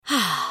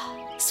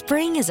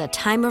Spring is a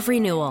time of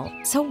renewal,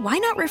 so why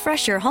not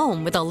refresh your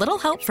home with a little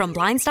help from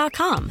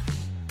Blinds.com?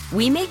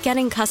 We make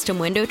getting custom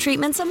window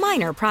treatments a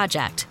minor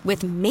project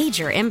with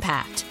major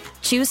impact.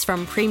 Choose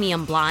from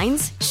premium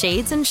blinds,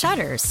 shades, and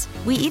shutters.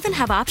 We even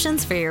have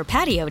options for your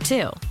patio,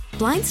 too.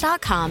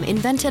 Blinds.com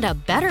invented a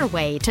better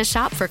way to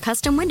shop for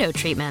custom window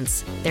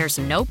treatments. There's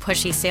no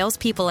pushy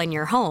salespeople in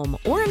your home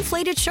or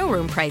inflated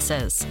showroom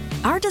prices.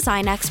 Our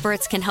design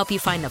experts can help you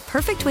find the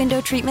perfect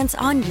window treatments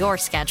on your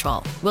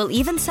schedule. We'll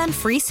even send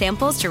free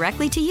samples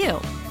directly to you.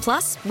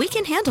 Plus, we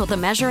can handle the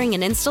measuring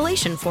and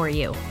installation for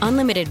you.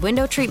 Unlimited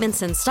window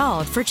treatments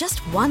installed for just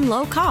one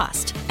low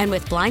cost. And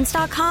with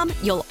Blinds.com,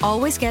 you'll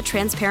always get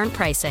transparent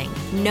pricing.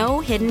 No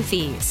hidden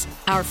fees.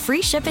 Our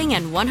free shipping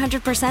and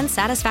 100%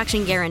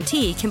 satisfaction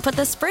guarantee can put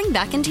the spring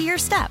back into your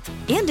step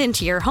and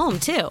into your home,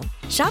 too.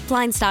 Shop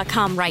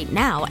Blinds.com right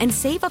now and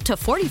save up to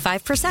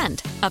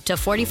 45%. Up to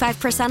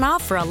 45%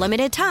 off for a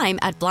limited time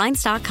at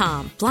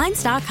Blinds.com.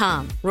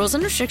 Blinds.com. Rules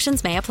and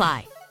restrictions may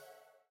apply.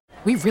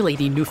 We really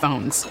need new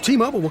phones.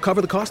 T-Mobile will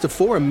cover the cost of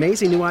 4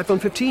 amazing new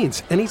iPhone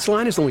 15s, and each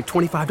line is only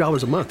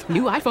 $25 a month.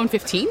 New iPhone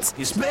 15s?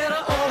 It's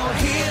better over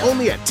here.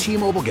 Only at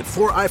T-Mobile, get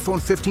 4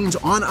 iPhone 15s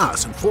on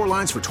us and 4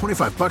 lines for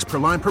 $25 per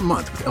line per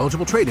month with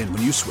eligible trade-in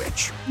when you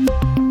switch.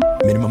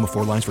 Minimum of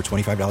 4 lines for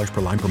 $25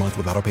 per line per month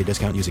with autopay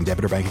discount using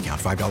debit or bank account.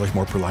 $5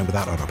 more per line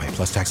without autopay,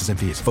 plus taxes and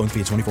fees. Phone fee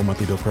at 24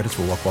 monthly bill credits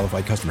for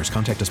well-qualified customers.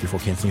 Contact us before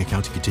canceling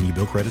account to continue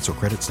bill credits or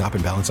credit stop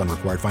and balance on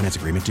required finance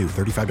agreement due.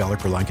 $35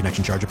 per line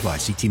connection charge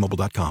applies. See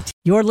T-Mobile.com.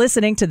 You're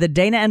listening to the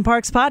Dana and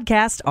Parks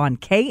podcast on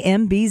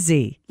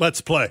KMBZ. Let's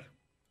play.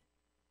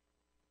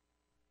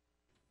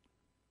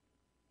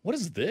 What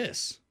is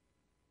this?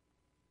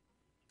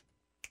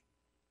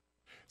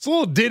 It's a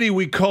little ditty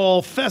we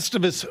call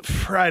Festivus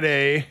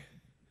Friday.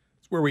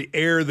 It's where we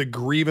air the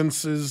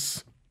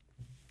grievances.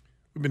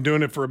 We've been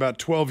doing it for about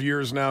 12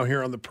 years now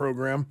here on the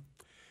program.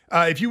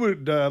 If you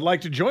would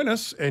like to join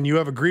us and you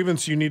have a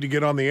grievance you need to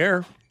get on the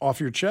air, off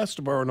your chest,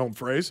 to borrow an old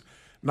phrase,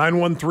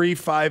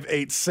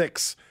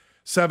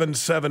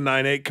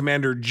 913-586-7798.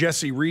 Commander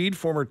Jesse Reed,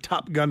 former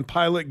Top Gun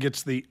pilot,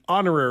 gets the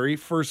honorary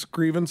first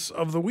grievance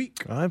of the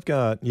week. I've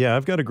got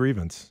a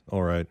grievance.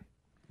 All right.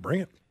 Bring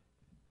it.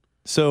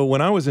 So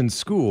when I was in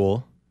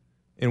school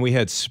and we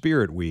had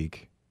Spirit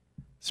Week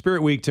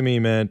to me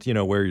meant,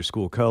 wear your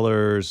school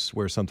colors,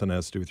 wear something that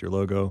has to do with your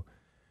logo.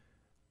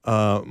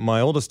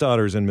 My oldest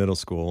daughter's in middle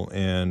school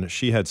and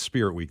she had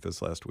Spirit Week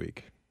this last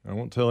week. I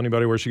won't tell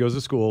anybody where she goes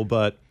to school,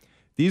 but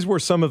these were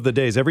some of the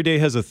days. Every day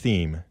has a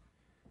theme.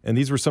 And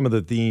these were some of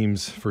the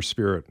themes for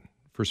Spirit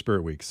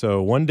Week.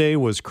 So one day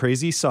was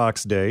Crazy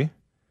Socks Day.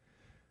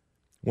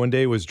 One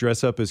day was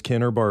Dress Up as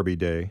Ken or Barbie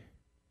Day.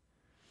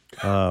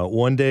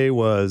 One day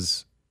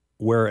was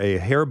wear a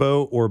hair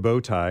bow or bow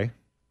tie.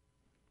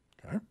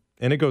 Okay.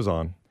 And it goes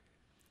on.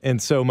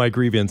 And so my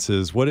grievance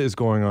is, what is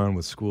going on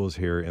with schools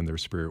here in their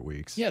Spirit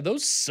Weeks? Yeah,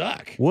 those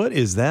suck. What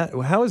is that?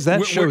 How is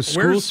that show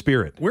school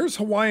spirit? Where's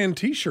Hawaiian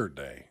T-shirt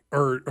day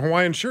or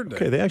Hawaiian shirt day?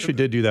 Okay, they actually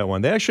did do that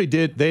one. They actually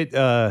did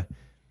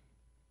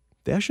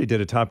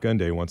a Top Gun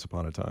Day once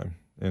upon a time.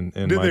 And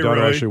my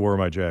daughter actually wore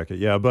my jacket.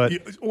 Yeah, but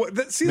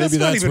maybe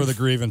that's where the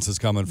grievance is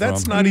coming from.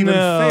 That's not even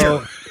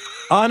fair.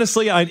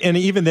 Honestly, and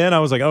even then I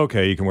was like,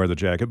 okay, you can wear the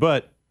jacket,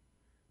 but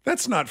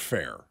that's not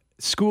fair.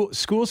 School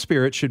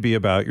spirit should be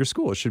about your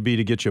school. It should be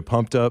to get you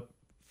pumped up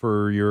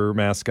for your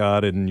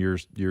mascot and your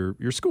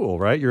school,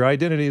 right? Your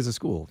identity as a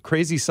school.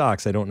 Crazy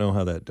Socks, I don't know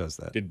how that does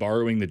that. Did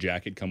borrowing the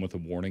jacket come with a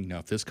warning? Now,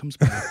 if this comes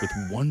back with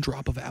 1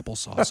 drop of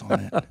applesauce on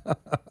it.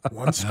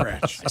 One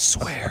scratch. I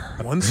swear.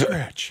 One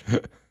scratch.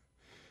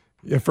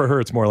 Yeah, for her,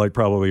 it's more like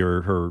probably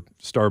her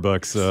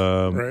Starbucks,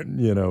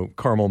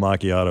 caramel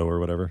macchiato or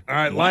whatever. All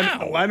right,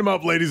 line them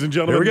up, ladies and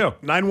gentlemen. Here we go.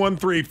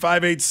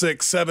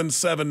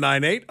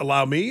 913-586-7798.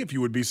 Allow me, if you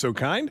would be so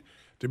kind,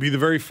 to be the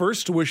very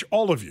first to wish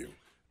all of you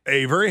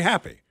a very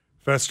happy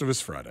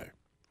Festivus Friday.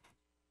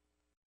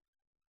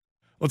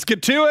 Let's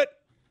get to it.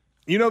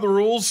 You know the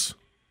rules.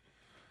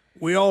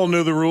 We all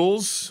know the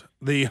rules.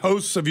 The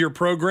hosts of your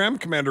program,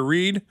 Commander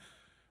Reed,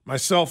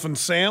 myself, and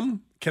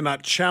Sam,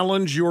 cannot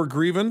challenge your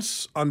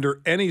grievance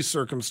under any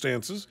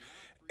circumstances.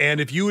 And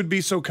if you would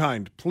be so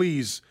kind,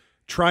 please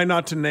try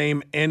not to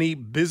name any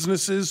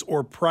businesses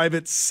or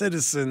private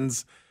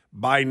citizens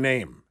by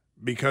name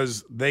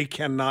because they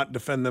cannot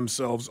defend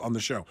themselves on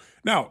the show.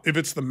 Now, if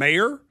it's the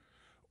mayor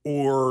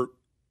or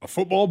a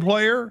football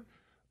player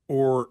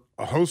or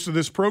a host of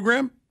this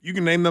program, you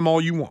can name them all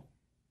you want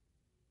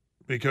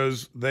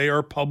because they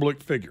are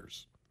public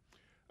figures.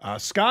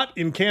 Scott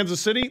in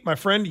Kansas City, my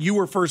friend, you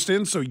were first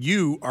in, so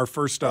you are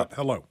first up.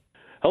 Hello.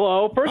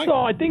 Hello. First of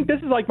all, I think this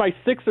is like my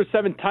 6th or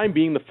 7th time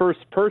being the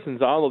first person,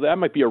 so I don't know, that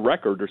might be a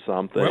record or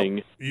something.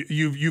 Well,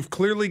 you've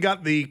clearly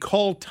got the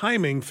call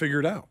timing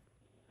figured out.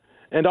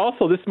 And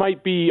also, this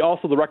might be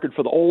also the record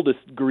for the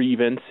oldest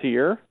grievance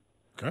here.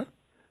 Okay.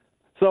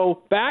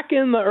 So back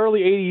in the early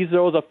 80s,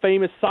 there was a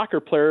famous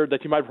soccer player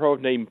that you might have heard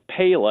of named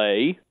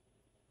Pele. It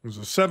was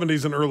the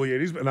 70s and early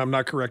 80s, and I'm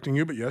not correcting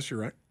you, but yes, you're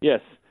right.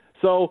 Yes.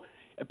 So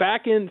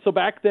back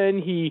then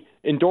he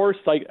endorsed,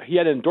 he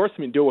had an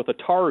endorsement deal with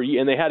Atari,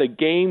 and they had a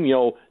game,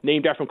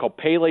 named after him called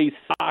Pele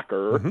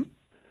Soccer. Mm-hmm.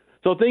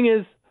 So the thing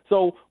is,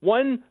 so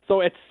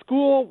at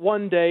school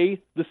one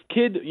day, this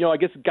kid, I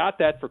guess got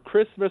that for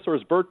Christmas or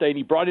his birthday, and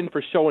he brought it in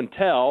for show and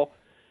tell,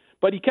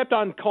 but he kept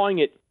on calling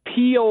it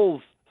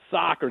Peel's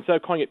Soccer instead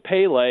of calling it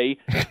Pele.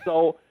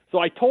 So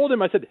I told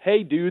him, I said,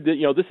 hey, dude,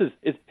 this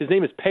is his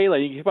name is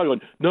Pele. And he kept on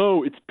going,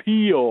 no, it's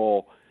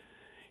Peel.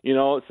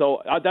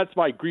 So that's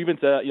my grievance.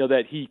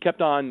 That he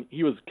kept on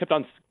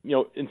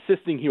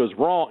insisting he was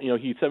wrong.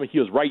 He said he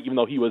was right even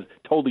though he was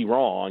totally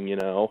wrong.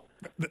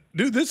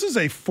 Dude, this is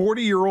a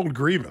 40-year-old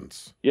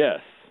grievance. Yes.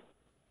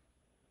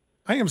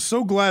 I am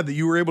so glad that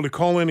you were able to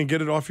call in and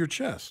get it off your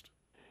chest.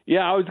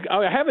 Yeah,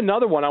 I have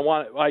another one I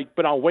want,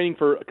 but I'm waiting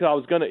for, because I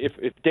was gonna,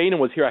 if Dana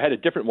was here, I had a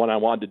different one I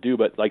wanted to do,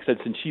 but like I said,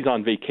 since she's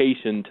on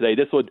vacation today,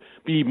 this would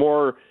be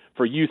more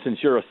for you since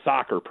you're a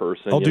soccer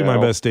person. I'll do my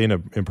best Dana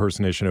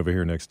impersonation over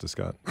here next to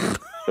Scott.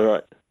 All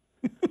right.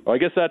 Well, I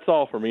guess that's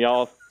all for me.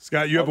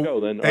 Scott, I'll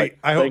go then. Hey, right,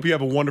 I hope you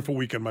have a wonderful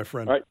weekend, my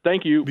friend. All right,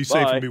 thank you. Be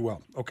safe and be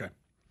well. Okay.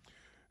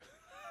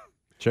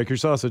 Check your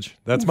sausage.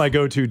 That's my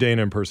go-to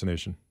Dana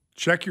impersonation.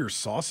 Check your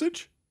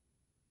sausage?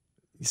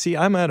 You see,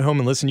 I'm at home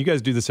and listen. You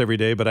guys do this every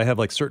day, but I have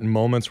like certain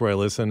moments where I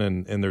listen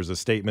and there's a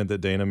statement that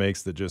Dana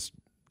makes that just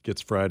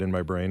gets fried in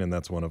my brain, and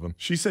that's one of them.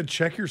 She said,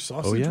 check your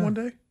sausage one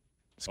day?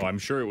 Oh, I'm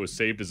sure it was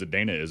saved as a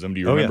Dana-ism. Do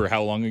you remember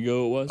how long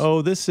ago it was?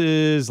 Oh, this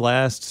is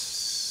last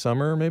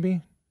summer,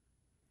 maybe?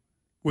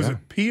 Was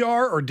it PR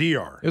or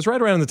DR? It was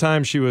right around the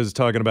time she was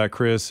talking about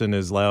Chris and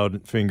his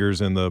loud fingers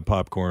in the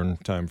popcorn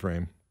time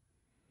frame.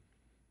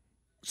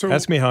 So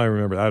ask me how I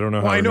remember. I don't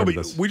know how I remember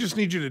this. We just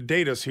need you to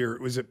date us here.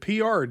 Was it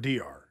PR or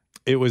DR?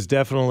 It was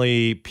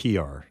definitely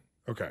PR.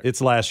 Okay. It's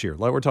last year.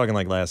 We're talking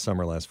like last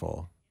summer, last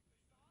fall.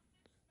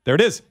 There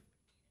it is.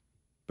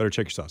 Better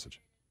check your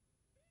sausage.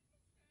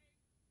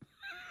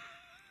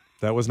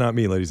 That was not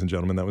me, ladies and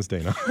gentlemen. That was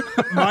Dana.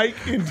 Mike.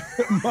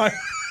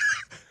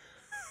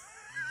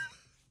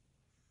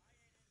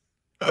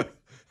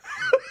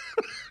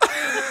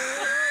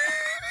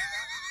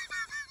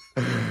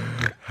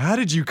 How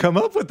did you come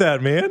up with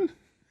that, man?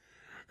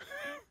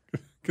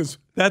 Because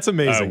that's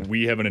amazing.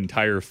 We have an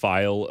entire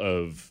file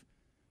of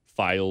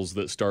files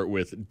that start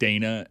with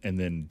Dana and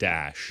then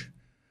dash.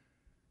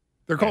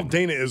 They're called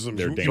Dana-isms.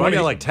 So I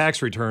got like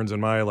tax returns in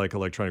my like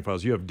electronic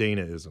files. You have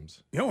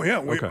Dana-isms. Oh,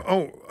 yeah.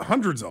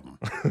 Hundreds of them.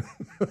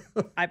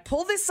 I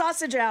pull this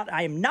sausage out.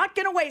 I am not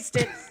going to waste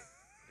it.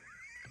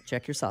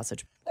 Check your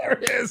sausage. There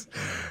it is.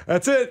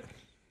 That's it.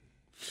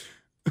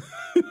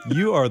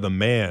 You are the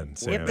man,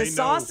 Sam. If the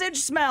sausage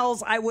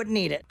smells, I wouldn't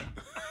eat it.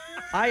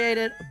 I ate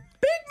it.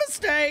 Big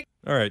mistake.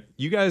 All right.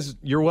 You guys,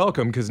 you're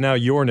welcome because now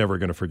you're never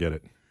going to forget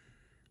it.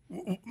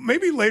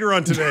 Maybe later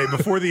on today,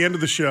 before the end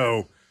of the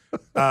show,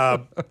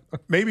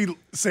 maybe,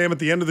 Sam, at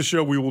the end of the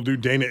show, we will do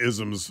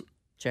Dana-isms.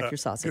 Check your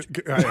sausage.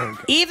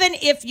 Even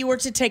if you were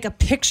to take a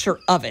picture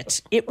of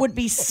it, it would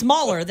be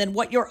smaller than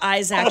what your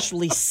eyes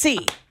actually see.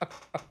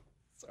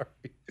 Sorry.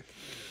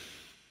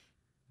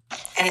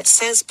 And it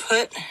says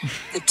put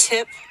the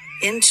tip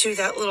into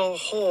that little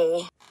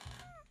hole.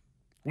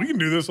 We can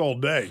do this all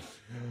day,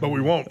 but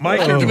we won't.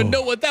 Mike, I don't even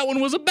know what that one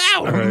was about.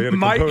 All right, I got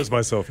to compose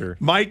myself here.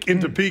 Mike in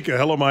Topeka.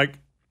 Hello, Mike.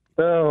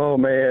 Oh,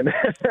 man.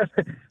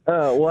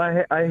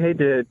 Well, I hate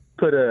to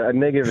put a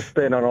negative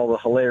spin on all the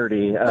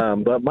hilarity,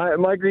 but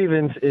my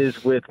grievance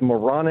is with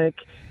moronic,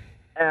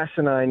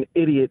 asinine,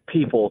 idiot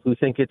people who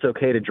think it's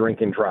okay to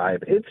drink and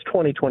drive. It's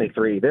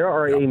 2023. There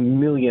are a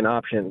million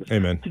options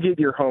to get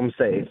your home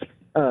safe.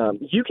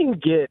 You can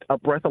get a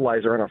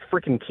breathalyzer on a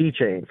freaking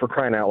keychain, for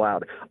crying out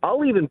loud.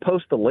 I'll even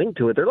post a link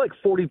to it. They're like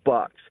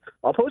 $40.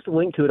 I'll post a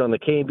link to it on the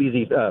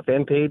KBZ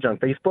fan page on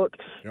Facebook.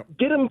 Yep.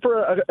 Get them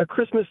for a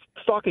Christmas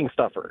stocking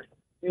stuffer.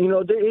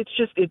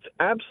 It's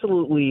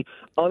absolutely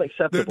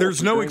unacceptable.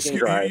 There's no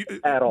excuse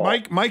at all.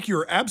 Mike,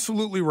 you're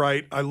absolutely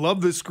right. I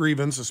love this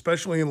grievance,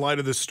 especially in light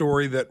of the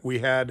story that we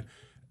had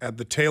at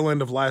the tail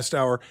end of last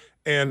hour.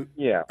 And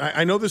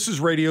I know this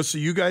is radio, so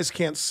you guys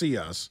can't see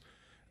us.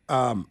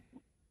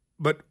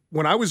 But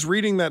when I was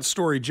reading that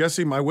story,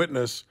 Jesse, my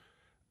witness,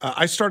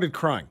 I started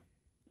crying.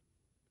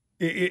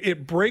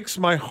 It breaks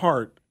my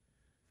heart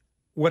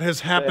what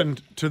has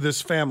happened to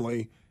this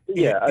family. A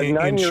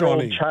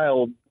 9-year-old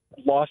child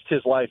lost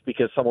his life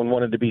because someone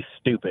wanted to be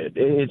stupid.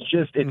 It's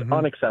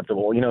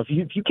unacceptable. If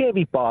you can't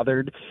be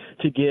bothered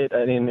to get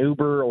an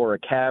Uber or a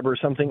cab or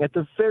something, at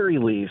the very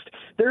least,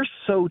 they're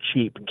so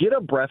cheap. Get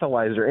a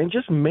breathalyzer and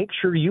just make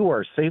sure you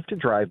are safe to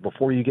drive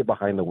before you get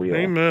behind the wheel.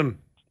 Amen.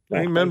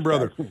 Amen,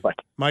 brother.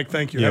 Mike,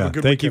 thank you. Have a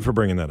good thank weekend. you for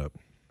bringing that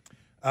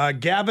up.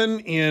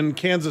 Gavin in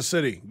Kansas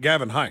City.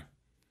 Gavin, hi.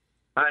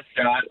 Hi,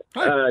 Scott.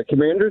 Hi.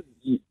 Commander,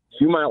 you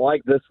might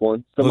like this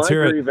one. So Let's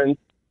hear grievance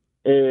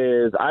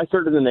is I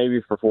served in the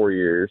Navy for 4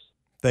 years.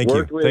 Thank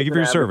you. Thank you for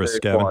your service,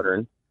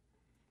 Gavin.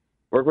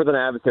 Worked with an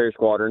adversary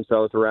squadron,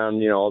 so it's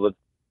around all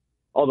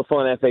the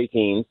fun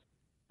F-18s.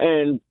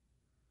 And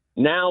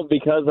now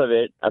because of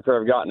it, after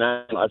I've gotten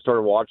out, I've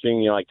started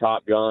watching like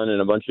Top Gun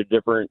and a bunch of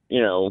different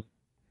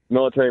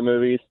military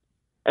movies.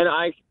 And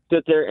I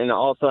sit there and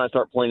all of a sudden I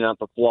start pointing out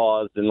the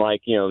flaws and,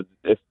 like, you know,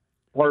 if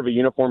part of a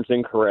uniform's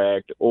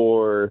incorrect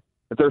or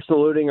if they're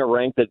saluting a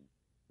rank that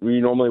we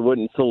normally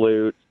wouldn't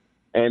salute.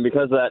 And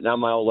because of that, now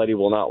my old lady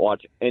will not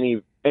watch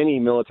any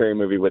military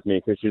movie with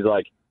me because she's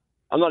like,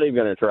 I'm not even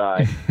going to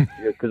try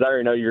because I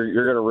already know you're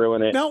going to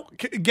ruin it. Now,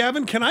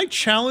 Gavin, can I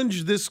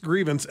challenge this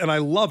grievance? And I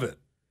love it.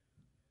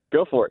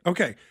 Go for it.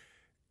 Okay.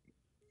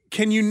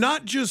 Can you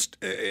not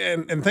just,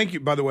 and thank you,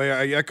 by the way,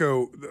 I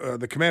echo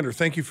the commander,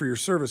 thank you for your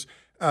service.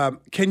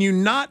 Can you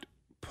not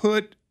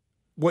put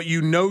what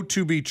you know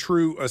to be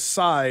true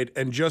aside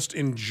and just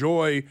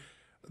enjoy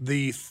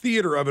the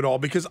theater of it all?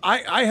 Because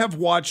I have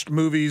watched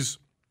movies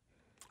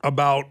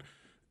about,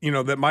 you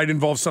know, that might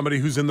involve somebody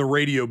who's in the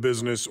radio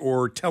business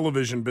or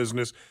television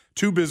business,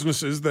 two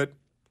businesses that,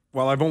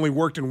 while I've only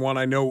worked in one,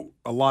 I know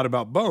a lot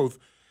about both.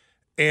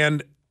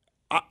 And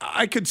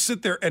I could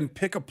sit there and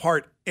pick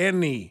apart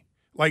any,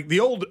 like the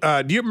old,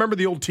 do you remember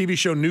the old TV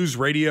show News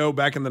Radio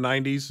back in the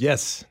 90s?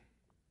 Yes.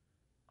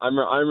 I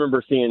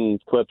remember seeing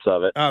clips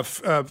of it.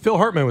 Phil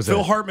Hartman was in it.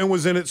 Phil Hartman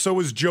was in it. So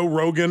was Joe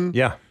Rogan.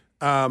 Yeah.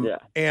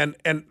 And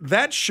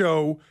that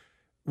show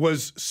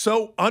was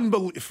so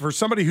for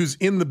somebody who's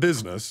in the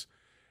business,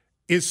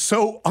 is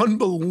so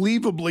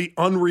unbelievably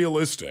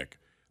unrealistic,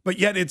 but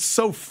yet it's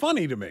so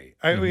funny to me.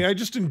 I mean, I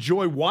just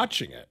enjoy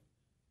watching it.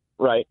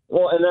 Right.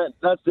 Well, and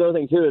that's the other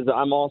thing, too, is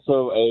I'm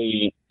also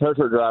a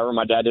territory driver.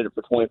 My dad did it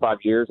for 25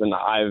 years, and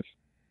I've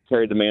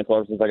carried the mantle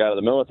ever since I got out of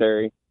the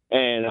military.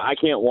 And I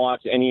can't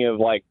watch any of,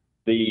 like,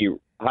 the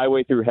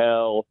Highway Through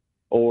Hell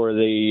or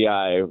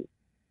the,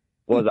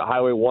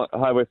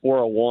 Highway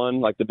 401,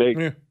 like the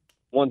big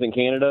ones in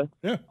Canada.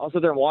 Yeah. I'll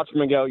sit there and watch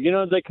them and go, you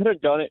know, they could have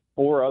done it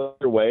 4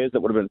 other ways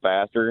that would have been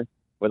faster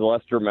with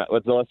less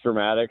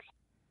dramatics.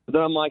 But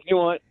then I'm like, you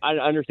know what? I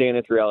understand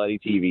it's reality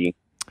TV.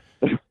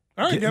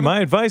 All right,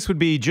 my advice would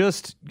be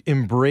just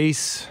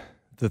embrace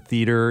the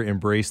theater,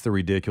 embrace the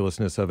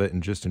ridiculousness of it,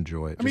 and just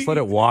enjoy it. Just let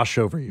it wash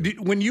over you.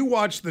 When you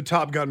watch the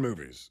Top Gun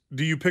movies,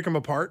 do you pick them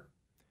apart?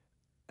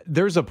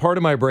 There's a part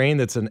of my brain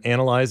that's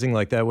analyzing,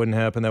 like that wouldn't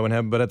happen,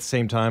 but at the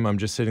same time, I'm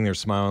just sitting there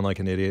smiling like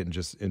an idiot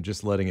and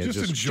just letting it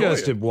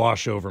just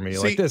wash over me. See,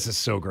 like, this is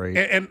so great.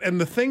 And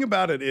the thing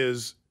about it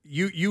is,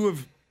 you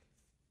have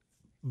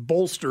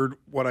bolstered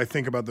what I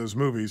think about those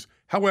movies.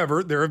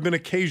 However, there have been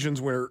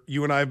occasions where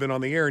you and I have been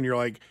on the air and you're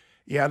like,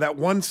 yeah, that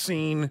one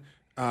scene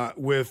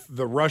with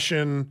the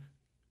Russian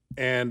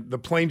and the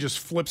plane just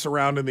flips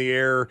around in the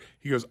air.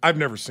 He goes, I've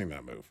never seen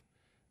that move.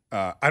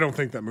 I don't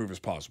think that move is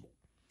possible.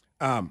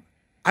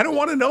 I don't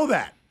want to know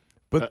that.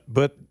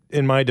 But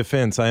in my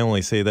defense, I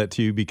only say that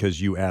to you because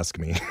you ask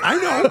me. I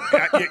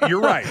know.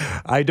 You're right.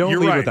 I don't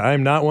leave with that.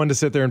 I'm not one to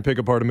sit there and pick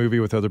apart a movie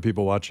with other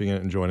people watching it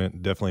and enjoying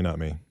it. Definitely not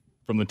me.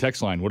 From the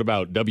text line, what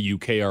about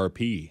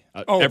WKRP?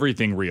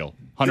 Everything real,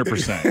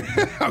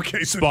 100%.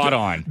 Okay, so spot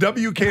on.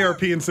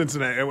 WKRP in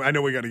Cincinnati. I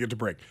know we got to get to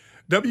break.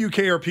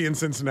 WKRP in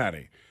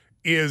Cincinnati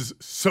is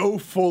so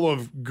full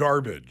of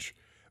garbage,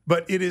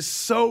 but it is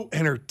so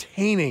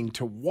entertaining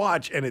to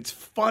watch, and it's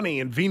funny,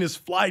 and Venus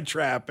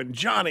Flytrap and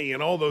Johnny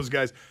and all those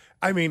guys.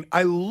 I mean,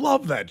 I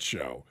love that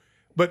show,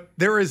 but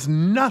there is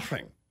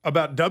nothing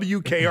about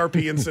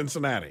WKRP in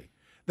Cincinnati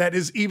that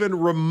is even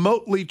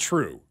remotely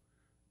true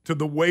to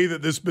the way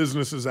that this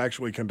business is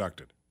actually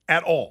conducted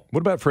at all. What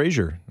about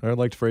Frasier? I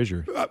liked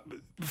Frasier.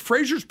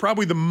 Frasier's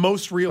probably the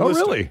most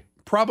realistic. Oh, really?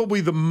 Probably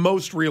the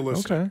most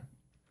realistic. Okay.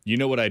 You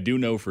know what I do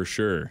know for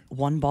sure?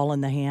 One ball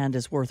in the hand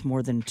is worth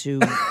more than two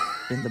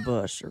in the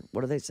bush. Or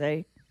what do they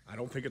say? I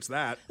don't think it's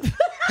that.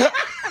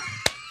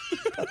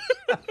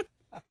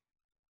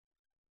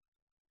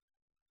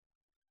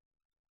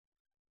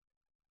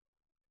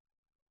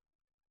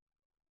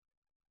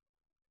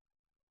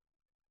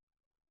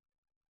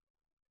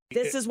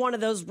 This is one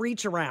of those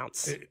reach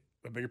arounds.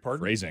 I beg your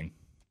pardon? Phrasing.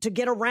 To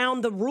get around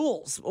the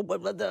rules.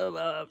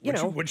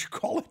 What'd you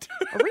call it?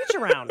 A reach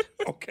around.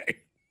 Okay.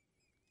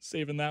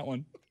 Saving that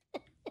one.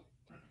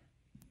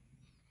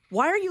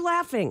 Why are you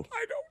laughing?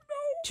 I don't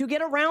know. To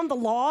get around the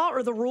law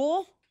or the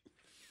rule?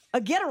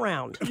 A get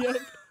around.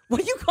 What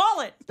do you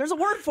call it? There's a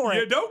word for it.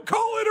 You don't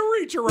call it a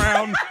reach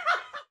around.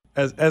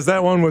 As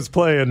that one was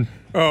playing.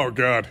 Oh,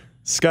 God.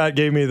 Scott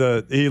gave me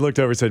he looked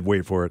over and said,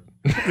 wait for it.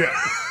 Yeah.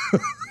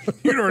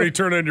 You'd already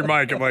turned on your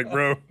mic. I'm like,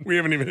 bro, we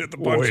haven't even hit the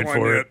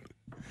punchline yet.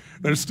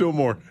 There's still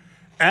more.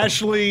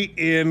 Ashley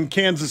in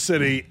Kansas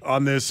City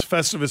on this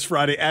Festivus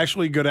Friday.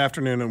 Ashley, good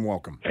afternoon and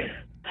welcome.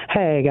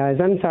 Hey, guys.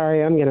 I'm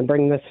sorry. I'm going to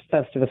bring this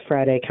Festivus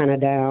Friday kind of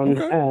down.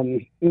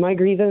 Okay. My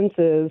grievance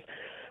is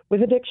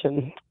with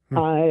addiction.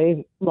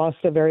 I lost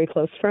a very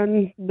close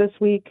friend this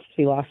week.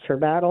 She lost her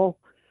battle.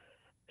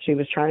 She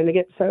was trying to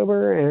get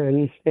sober,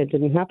 and it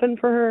didn't happen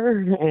for her.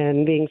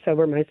 And being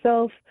sober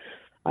myself,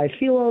 I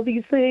feel all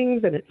these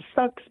things, and it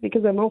sucks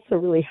because I'm also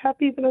really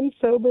happy that I'm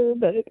sober,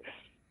 but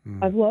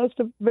I've lost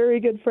a very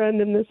good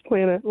friend, and this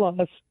planet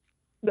lost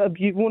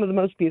one of the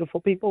most beautiful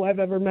people I've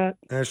ever met.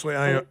 Ashley,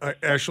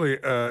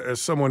 Ashley,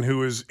 as someone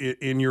who is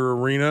in your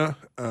arena,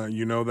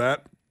 you know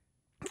that.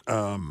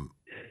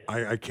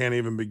 I can't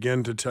even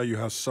begin to tell you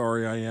how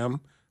sorry I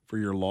am for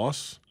your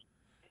loss.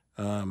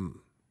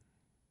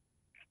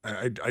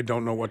 I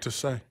don't know what to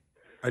say.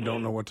 I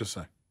don't know what to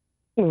say.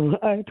 Well,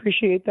 I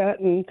appreciate that,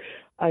 and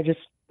I just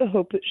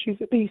hope that she's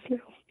at peace now.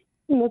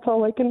 And that's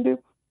all I can do.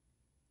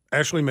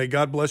 Ashley, may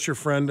God bless your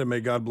friend, and may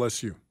God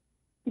bless you.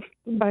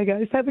 Bye,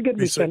 guys. Have a good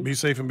weekend. Be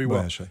safe and be Bye,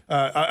 well. Ashley.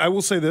 I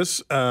will say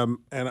this, and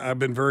I've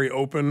been very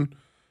open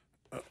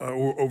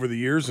over the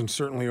years, and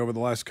certainly over the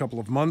last couple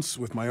of months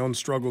with my own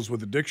struggles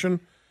with addiction,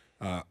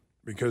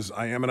 because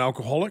I am an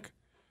alcoholic.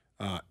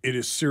 It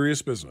is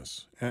serious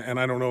business. And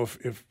I don't know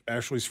if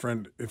Ashley's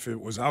friend, if it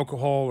was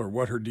alcohol or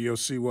what her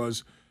DOC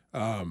was.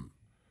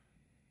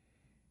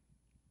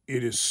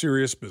 It is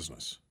serious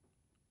business.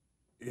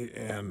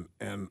 And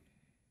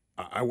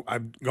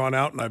I've gone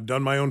out and I've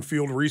done my own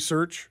field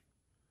research.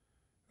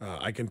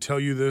 I can tell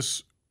you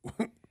this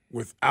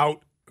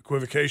without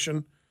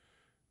equivocation,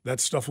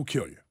 that stuff will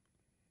kill you.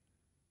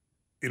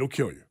 It'll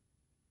kill you.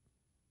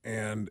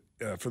 And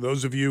for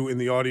those of you in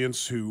the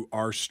audience who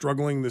are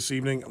struggling this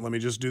evening, let me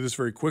just do this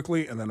very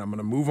quickly, and then I'm going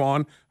to move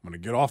on. I'm going to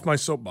get off my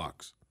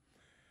soapbox.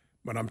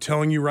 But I'm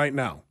telling you right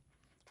now,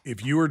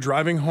 if you are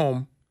driving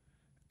home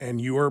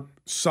and you are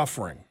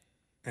suffering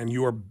and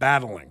you are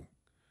battling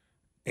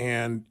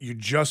and you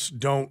just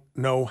don't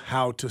know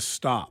how to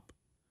stop,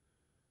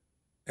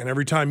 and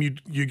every time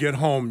you get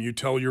home, you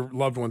tell your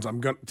loved ones,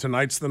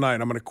 tonight's the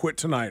night. I'm going to quit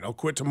tonight. I'll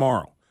quit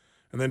tomorrow.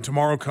 And then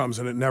tomorrow comes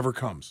and it never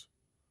comes,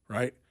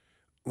 right?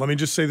 Let me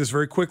just say this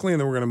very quickly, and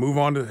then we're going to move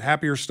on to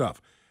happier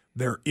stuff.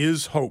 There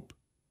is hope.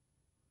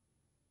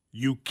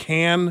 You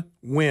can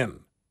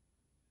win.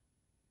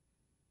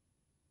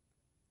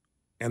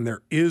 And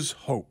there is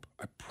hope.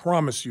 I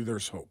promise you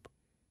there's hope.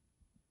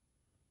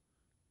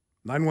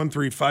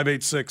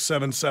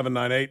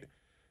 913-586-7798.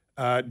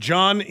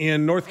 John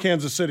in North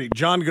Kansas City.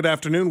 John, good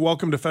afternoon.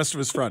 Welcome to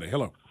Festivus Friday.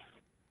 Hello.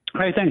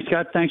 Hey, thanks,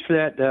 Scott. Thanks for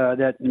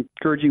that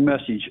encouraging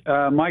message.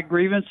 My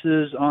grievance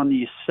is on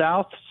the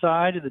south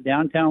side of the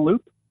downtown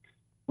loop,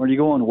 when you're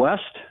going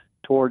west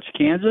towards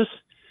Kansas.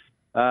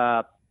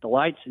 The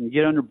lights, and you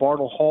get under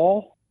Bartle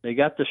Hall, they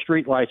got the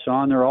street lights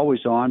on. They're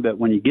always on. But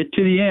when you get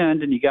to the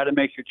end and you got to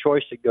make your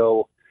choice to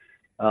go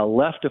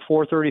left to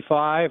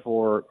 435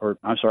 or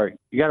I'm sorry,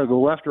 you got to go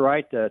left or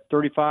right to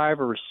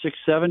 35 or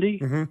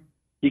 670,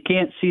 you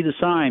can't see the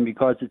sign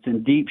because it's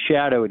in deep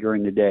shadow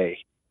during the day.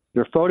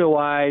 Their photo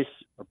eyes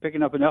are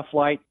picking up enough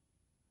light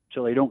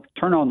so they don't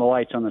turn on the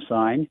lights on the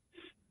sign,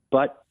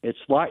 but it's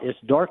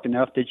dark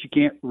enough that you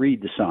can't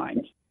read the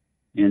sign.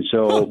 And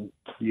so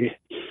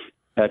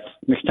that's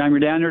next time you're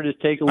down there, just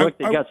take a look.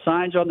 They got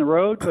signs on the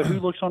road, but who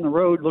looks on the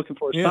road looking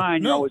for a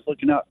sign? You're always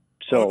looking up.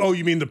 So,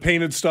 you mean the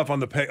painted stuff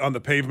on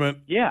the pavement?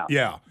 Yeah.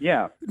 No,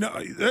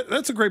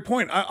 that's a great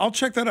point. I'll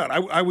check that out.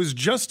 I was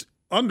just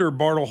under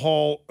Bartle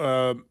Hall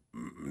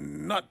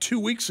not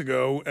 2 weeks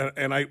ago,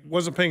 and I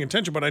wasn't paying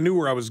attention, but I knew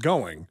where I was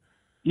going.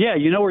 Yeah,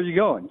 you know where you're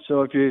going.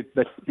 So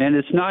and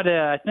it's not.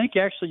 I think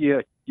actually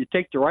you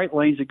take the right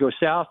lanes that go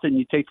south, and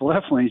you take the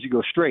left lanes that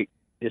go straight.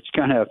 It's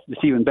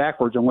even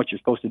backwards on what you're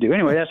supposed to do.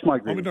 Anyway, that's my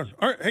grievance.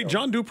 All right. Hey,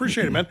 John, do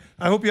appreciate it, man.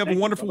 I hope you have a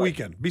wonderful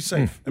weekend. Be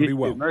safe and be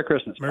well. Merry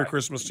Christmas. Merry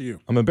Christmas to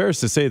you. I'm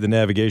embarrassed to say the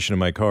navigation of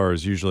my car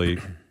is usually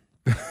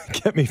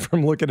kept me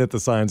from looking at the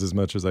signs as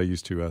much as I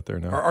used to out there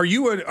now. Are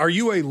you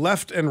a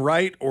left and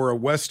right or a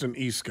west and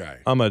east guy?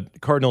 I'm a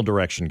cardinal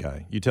direction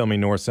guy. You tell me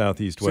north,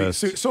 south, east,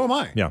 west. So am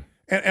I. Yeah.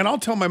 And I'll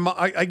tell my mom,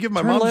 I give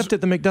my mom. Turn left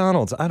at the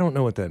McDonald's. I don't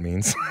know what that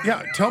means.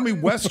 Yeah, tell me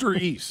west or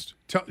east.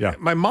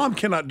 My mom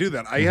cannot do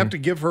that. I have to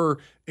give her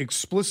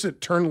explicit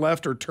turn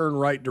left or turn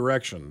right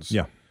directions.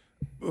 Yeah.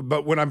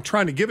 But when I'm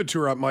trying to give it to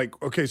her, I'm like,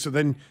 okay, so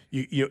then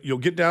you'll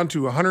get down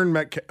to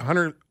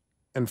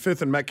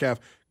 105th and Metcalf,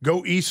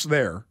 go east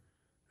there.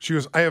 She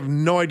goes, I have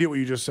no idea what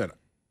you just said.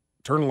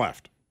 Turn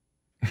left.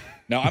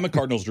 Now, I'm a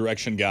Cardinals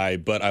direction guy,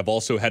 but I've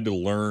also had to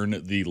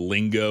learn the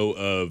lingo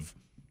of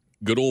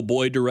good old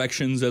boy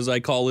directions, as I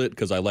call it,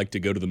 because I like to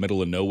go to the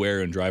middle of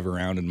nowhere and drive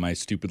around in my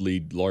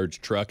stupidly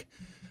large truck.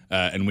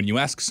 And when you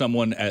ask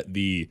someone at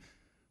the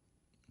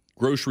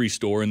grocery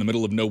store in the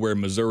middle of nowhere,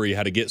 Missouri,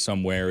 how to get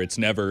somewhere, it's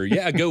never,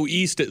 go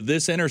east at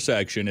this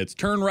intersection. It's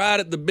turn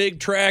right at the big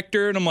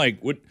tractor. And I'm like,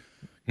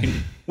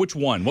 which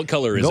one? What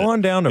color is it? Go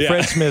on down to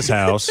Fred Smith's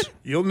house.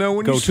 You'll know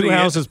when you see it. Go 2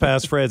 houses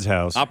past Fred's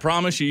house. I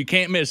promise you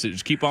can't miss it.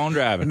 Just keep on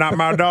driving. Not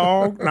my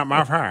dog, not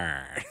my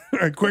fire.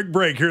 A quick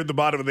break here at the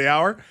bottom of the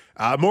hour.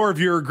 More of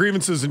your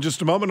grievances in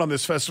just a moment on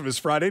this Festivus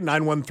Friday,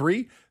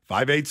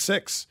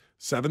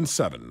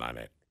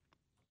 913-586-7798.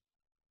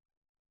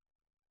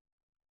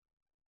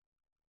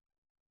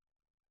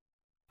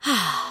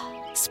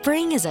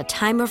 Spring is a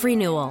time of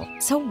renewal,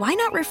 so why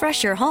not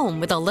refresh your home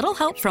with a little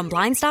help from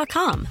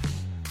Blinds.com?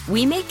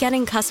 We make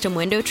getting custom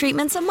window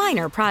treatments a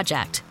minor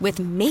project with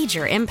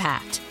major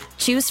impact.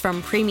 Choose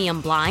from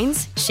premium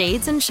blinds,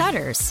 shades, and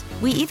shutters.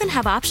 We even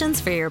have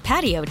options for your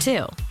patio,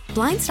 too.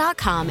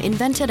 Blinds.com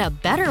invented a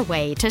better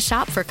way to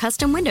shop for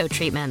custom window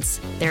treatments.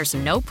 There's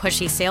no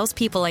pushy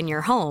salespeople in your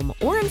home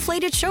or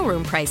inflated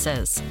showroom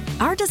prices.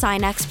 Our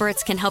design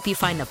experts can help you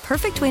find the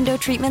perfect window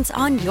treatments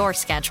on your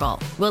schedule.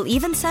 We'll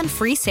even send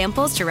free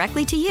samples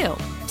directly to you.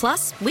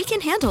 Plus, we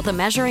can handle the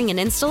measuring and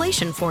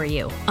installation for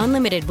you.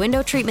 Unlimited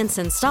window treatments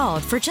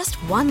installed for just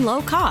one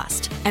low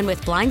cost. And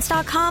with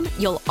Blinds.com,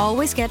 you'll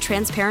always get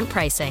transparent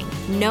pricing.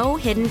 No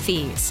hidden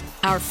fees.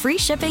 Our free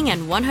shipping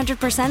and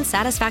 100%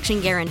 satisfaction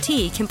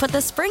guarantee can put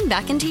the spring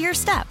back into your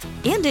step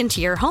and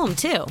into your home,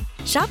 too.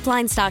 Shop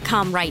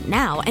Blinds.com right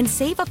now and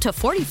save up to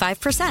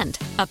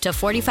 45%. Up to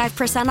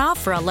 45%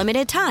 off for a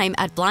limited time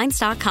at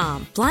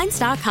Blinds.com.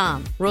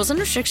 Blinds.com. Rules and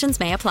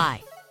restrictions may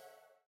apply.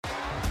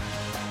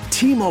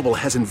 T-Mobile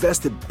has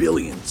invested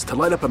billions to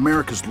light up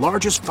America's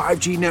largest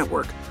 5G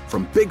network,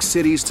 from big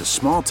cities to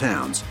small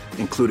towns,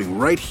 including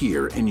right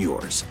here in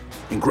yours.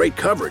 And great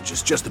coverage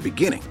is just the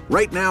beginning.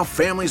 Right now,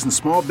 families and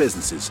small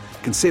businesses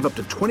can save up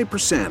to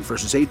 20%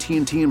 versus AT&T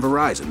and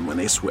Verizon when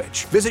they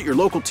switch. Visit your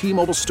local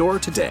T-Mobile store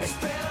today.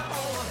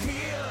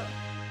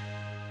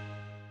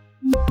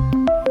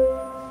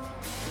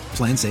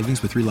 Plan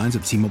savings with 3 lines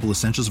of T-Mobile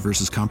Essentials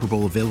versus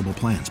comparable available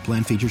plans.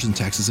 Plan features and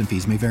taxes and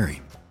fees may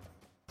vary.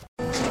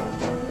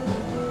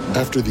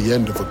 After the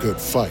end of a good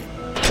fight,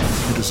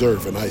 you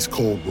deserve an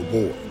ice-cold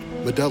reward.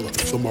 Modelo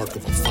is the mark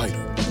of a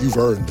fighter. You've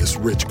earned this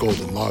rich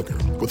golden lager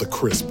with a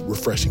crisp,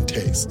 refreshing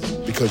taste.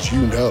 Because you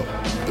know,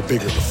 the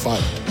bigger the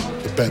fight,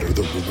 the better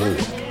the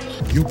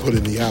reward. You put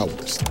in the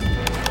hours,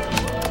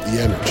 the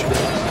energy,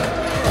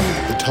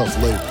 the tough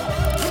labor.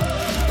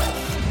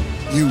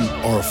 You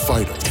are a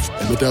fighter,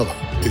 and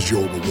Modelo is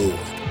your reward.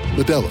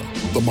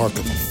 Modelo, the mark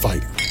of a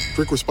fighter.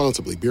 Drink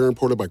responsibly. Beer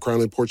imported by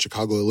Crown Imports,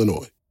 Chicago,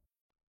 Illinois.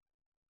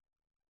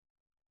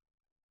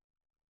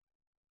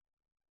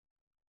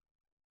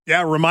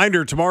 Yeah,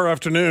 reminder, tomorrow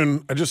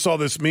afternoon, I just saw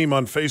this meme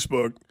on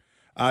Facebook.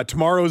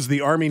 Tomorrow's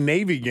the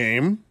Army-Navy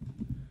game.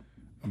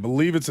 I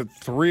believe it's at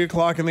 3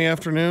 o'clock in the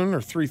afternoon,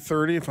 or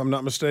 3:30, if I'm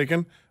not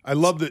mistaken. I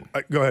love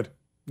that. Go ahead.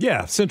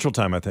 Yeah, Central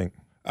Time, I think.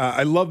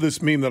 I love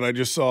this meme that I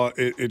just saw.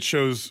 It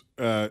shows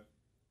the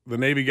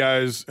Navy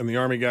guys and the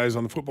Army guys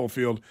on the football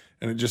field,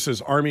 and it just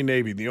says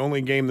Army-Navy, the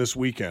only game this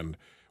weekend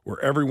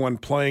where everyone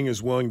playing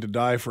is willing to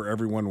die for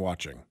everyone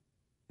watching.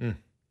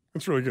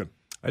 That's really good.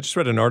 I just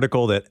read an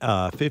article that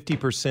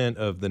 50%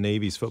 of the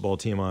Navy's football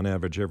team on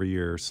average every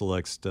year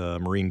selects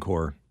Marine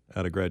Corps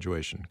out of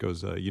graduation.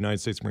 Goes United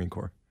States Marine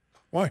Corps.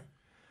 Why?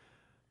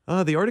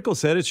 The article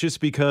said it's just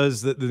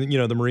because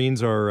the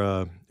Marines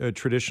are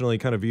traditionally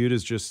kind of viewed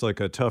as just like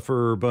a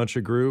tougher bunch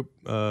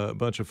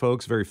of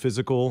folks, very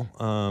physical.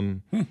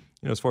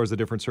 As far as the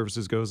different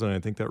services goes, and I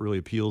think that really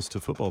appeals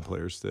to football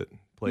players that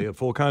play a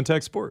full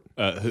contact sport.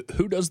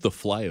 Who does the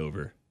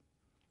flyover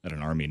at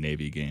an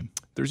Army-Navy game?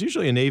 There's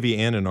usually a Navy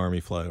and an Army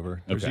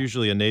flyover. There's Okay.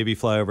 usually a Navy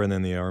flyover, and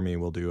then the Army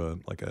will do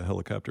a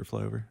helicopter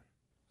flyover.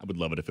 I would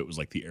love it if it was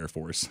like the Air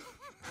Force.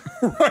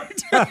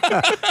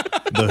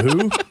 The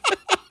who?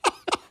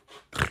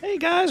 Hey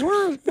guys,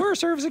 we're a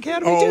service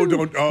academy Oh, too.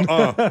 don't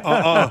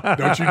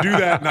don't you do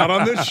that? Not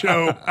on this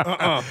show.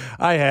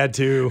 I had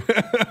to.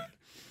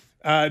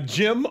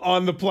 Jim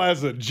on the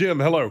plaza. Jim,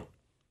 hello.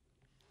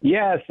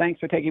 Yes, thanks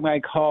for taking my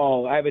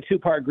call. I have a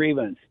two-part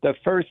grievance. The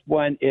first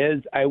one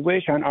is I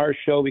wish on our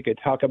show we could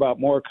talk about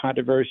more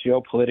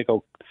controversial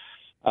political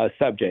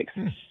subjects.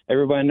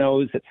 Everyone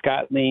knows that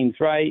Scott leans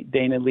right,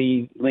 Dana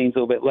leans a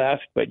little bit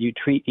left, but you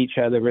treat each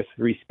other with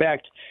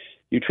respect.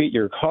 You treat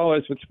your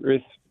callers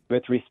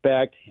with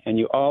respect, and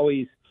you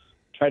always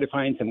try to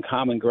find some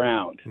common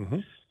ground,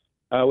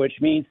 which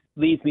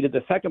leads me to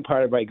the second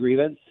part of my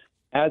grievance.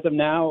 As of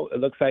now, it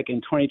looks like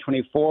in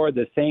 2024,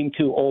 the same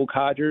two old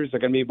codgers are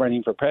going to be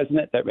running for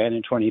president that ran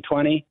in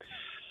 2020.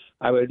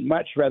 I would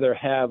much rather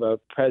have a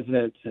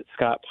President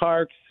Scott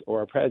Parks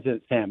or a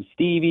President Sam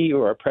Stevie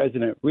or a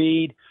President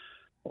Reed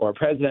or a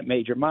President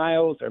Major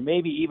Miles or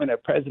maybe even a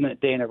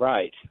President Dana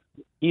Wright,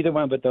 either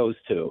one but those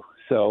two.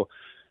 So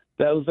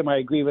those are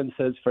my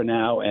grievances for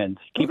now, and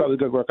keep up the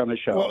good work on the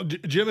show. Well,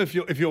 Jim, if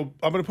you'll,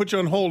 I'm going to put you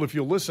on hold if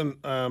you'll listen,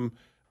 and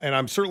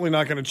I'm certainly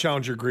not going to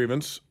challenge your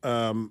grievance.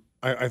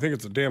 I think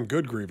it's a damn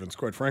good grievance,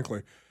 quite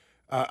frankly.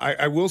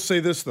 I will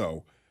say this,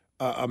 though.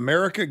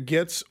 America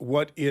gets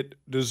what it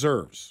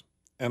deserves,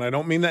 and I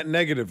don't mean that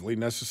negatively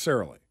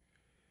necessarily.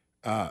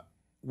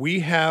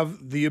 We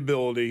have the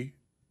ability,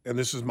 and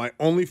this is my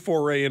only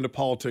foray into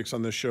politics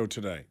on this show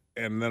today,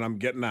 and then I'm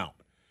getting out.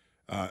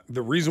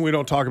 The reason we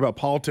don't talk about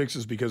politics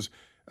is because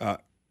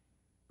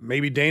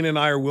maybe Dana and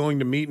I are willing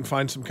to meet and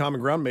find some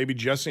common ground. Maybe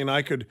Jesse and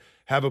I could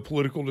have a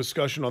political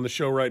discussion on the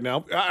show right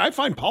now. I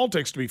find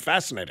politics to be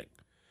fascinating.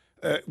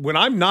 When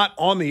I'm not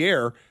on the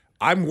air,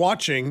 I'm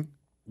watching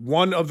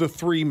one of the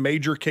 3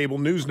 major cable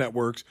news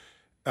networks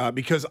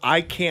because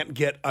I can't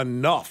get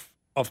enough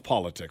of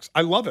politics.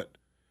 I love it.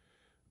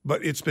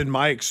 But it's been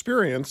my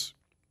experience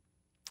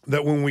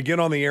that when we get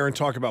on the air and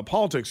talk about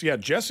politics, yeah,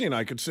 Jesse and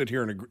I could sit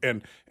here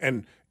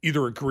and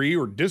either agree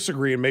or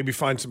disagree and maybe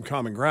find some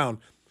common ground,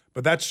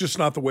 but that's just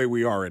not the way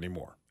we are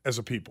anymore as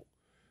a people.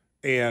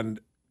 And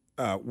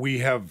we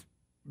have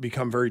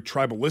become very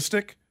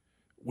tribalistic.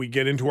 We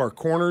get into our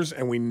corners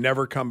and we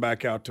never come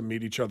back out to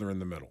meet each other in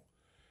the middle.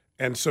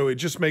 And so it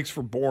just makes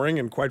for boring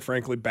and, quite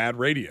frankly, bad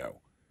radio.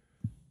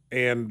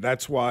 And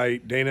that's why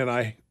Dana and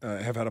I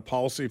have had a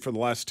policy for the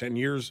last 10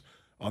 years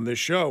on this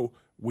show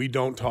we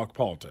don't talk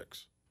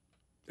politics.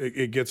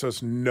 It gets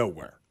us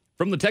nowhere.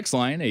 From the text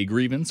line, a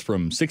grievance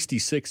from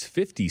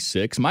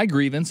 6656. My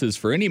grievance is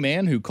for any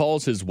man who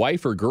calls his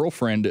wife or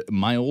girlfriend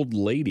my old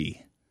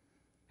lady.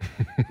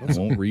 I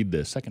won't read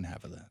the second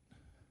half of that.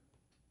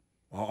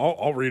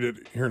 I'll read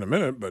it here in a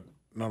minute, but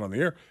not on the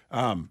air.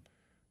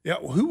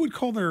 Who would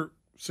call their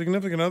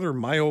significant other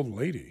my old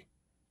lady?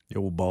 The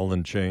old ball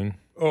and chain.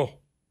 Oh.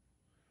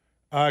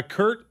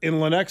 Kurt in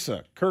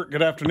Lenexa. Kurt,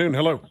 good afternoon.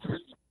 Hello.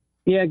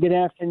 Yeah, good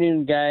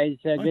afternoon, guys.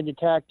 Good to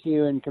talk to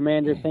you. And,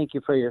 Commander, thank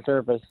you for your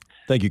service.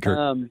 Thank you,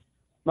 Kurt.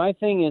 My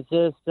thing is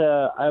this.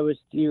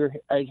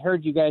 I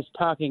heard you guys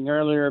talking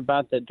earlier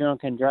about the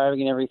drunken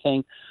driving and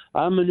everything.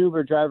 I'm an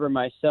Uber driver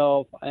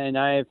myself, and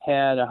I've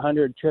had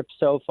 100 trips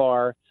so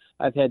far.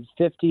 I've had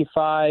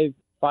 55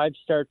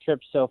 five-star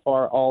trips so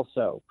far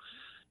also.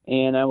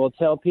 And I will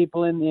tell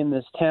people in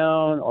this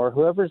town or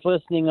whoever's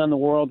listening on the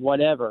world,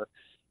 whatever,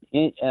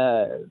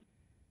 Uber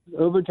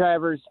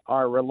drivers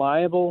are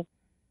reliable.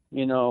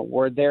 You know,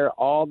 we're there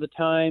all the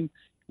time.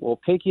 We'll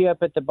pick you up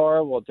at the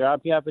bar. We'll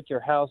drop you up at your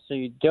house so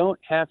you don't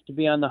have to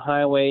be on the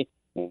highway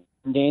and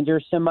endanger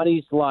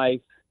somebody's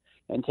life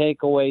and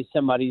take away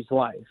somebody's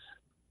life.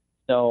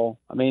 So,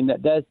 I mean,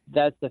 that's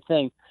the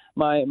thing.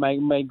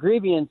 My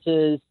grievance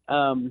is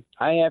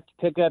I have to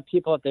pick up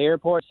people at the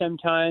airport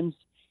sometimes,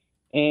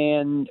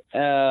 and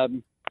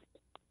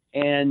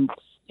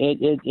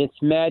it's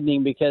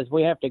maddening because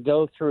we have to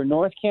go through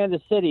North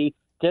Kansas City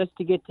just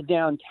to get to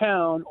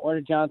downtown or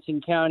to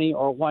Johnson County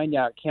or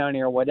Wyandotte County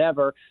or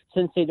whatever,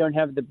 since they don't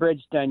have the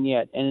bridge done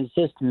yet. And it's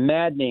just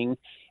maddening.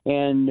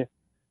 And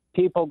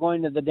people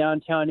going to the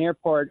downtown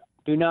airport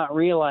do not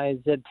realize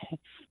that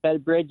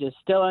that bridge is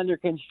still under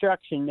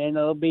construction and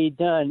it'll be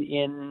done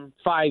in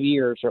 5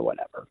 years or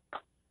whatever.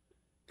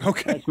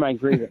 Okay. That's my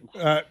grievance.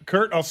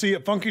 Kurt, I'll see you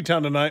at Funky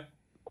Town tonight.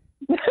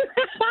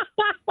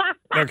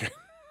 Okay.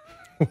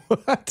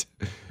 What?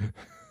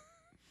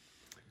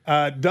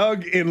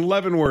 Doug in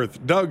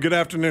Leavenworth. Doug, good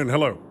afternoon.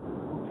 Hello.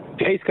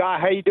 Hey, Scott.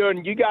 How you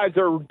doing? You guys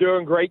are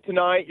doing great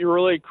tonight. You're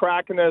really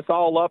cracking us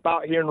all up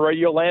out here in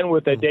Radio Land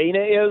with the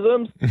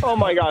Dana-isms. Oh,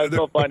 my God, it's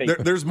so funny.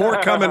 There's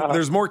more coming.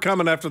 There's more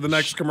coming after the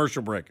next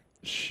commercial break.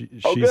 She's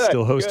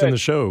still hosting the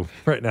show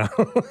right now.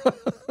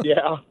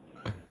 Yeah.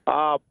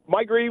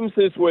 My grievance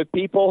is with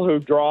people who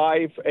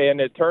drive and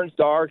it turns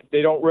dark.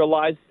 They don't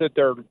realize that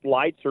their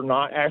lights are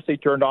not actually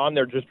turned on.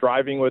 They're just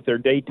driving with their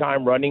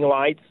daytime running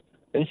lights.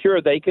 And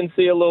sure, they can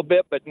see a little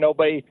bit, but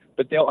they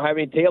don't have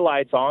any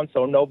taillights on,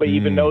 so nobody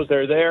even knows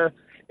they're there.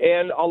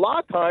 And a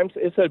lot of times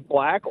it's a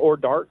black or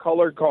dark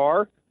colored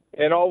car,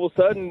 and all of a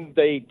sudden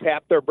they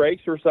tap their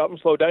brakes or something,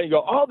 slow down. You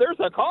go, oh, there's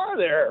a car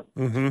there.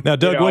 Mm-hmm. Now,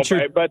 Doug, what's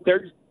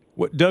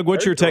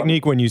your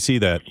technique when you see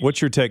that?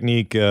 What's your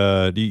technique?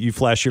 Do you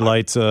flash your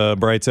lights,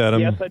 brights at them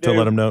yes, I to do.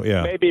 let them know?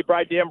 Yeah. Maybe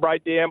bright, dim,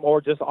 or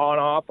just on,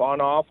 off,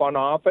 on, off, on,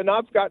 off. And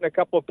I've gotten a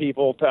couple of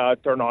people to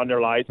turn on their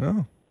lights.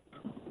 Oh.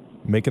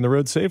 Making the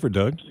road safer,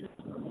 Doug.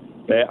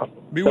 Yeah.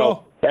 Be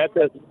well. That's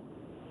it. All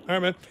right,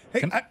 man.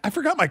 Hey, I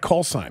forgot my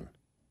call sign.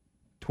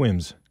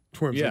 Twims.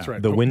 Twims, Yeah. that's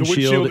right. The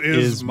windshield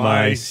is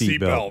my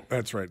seatbelt.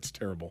 That's right. It's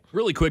terrible.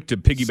 Really quick to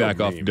piggyback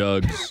off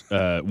Doug's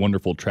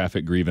wonderful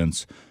traffic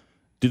grievance.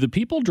 Do the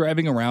people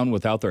driving around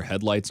without their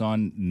headlights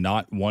on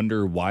not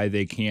wonder why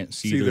they can't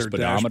see their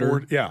speedometer?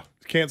 Dashboard? Yeah.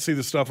 Can't see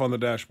the stuff on the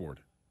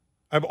dashboard.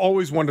 I've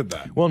always wondered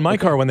that. Well, in my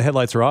car, when the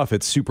headlights are off,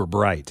 it's super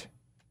bright.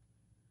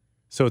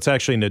 So it's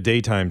actually in a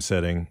daytime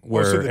setting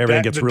where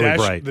everything gets really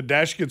bright. The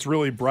dash gets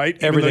really bright,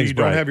 even Everything's though you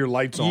bright. don't have your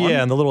lights on.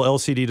 Yeah, and the little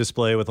LCD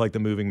display with like the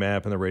moving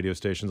map and the radio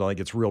stations, all that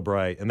gets real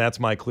bright. And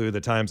that's my clue.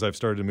 The times I've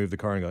started to move the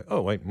car and go,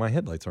 oh, wait, my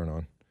headlights aren't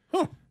on.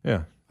 Huh.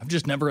 Yeah. I've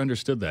just never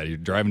understood that. You're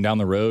driving down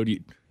the road,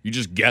 you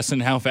just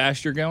guessing how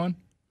fast you're going?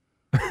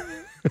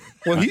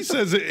 Well, he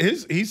says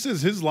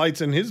his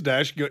lights in his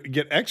dash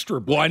get extra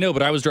bright. Well, I know,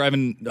 but I was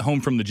driving home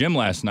from the gym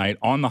last night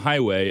on the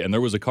highway, and there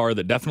was a car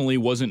that definitely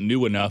wasn't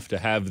new enough to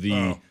have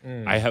the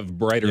I have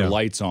brighter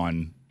lights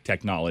on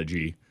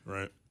technology.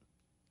 Right.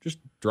 Just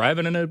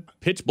driving in a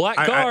pitch black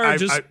car,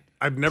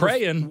 I've never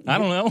praying. I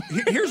don't know.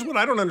 Here's what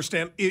I don't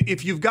understand.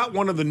 If you've got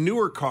one of the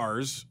newer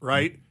cars,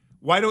 right,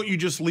 why don't you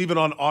just leave it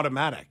on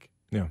automatic?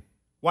 Yeah.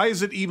 Why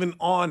is it even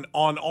on,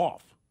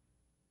 off?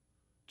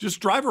 Just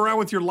drive around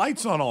with your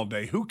lights on all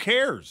day. Who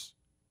cares?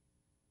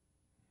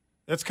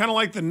 That's kind of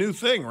like the new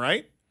thing,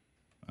 right?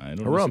 I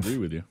don't disagree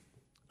with you.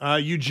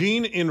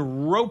 Eugene in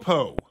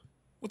Ropo.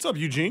 What's up,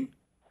 Eugene?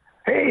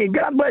 Hey,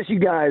 God bless you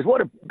guys.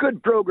 What a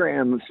good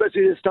program,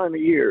 especially this time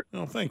of year.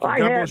 Oh, thank you. I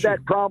God had bless you.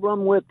 that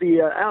problem with the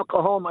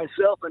alcohol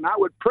myself, and I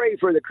would pray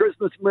for the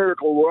Christmas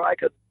miracle where I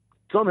could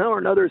somehow or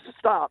another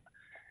stop.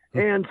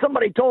 And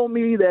somebody told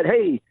me that,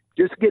 hey,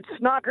 just get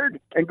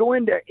snockered and go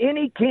into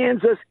any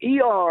Kansas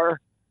ER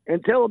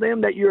and tell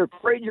them that you're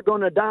afraid you're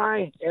going to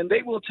die, and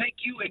they will take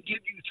you and give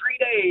you 3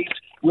 days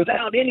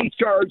without any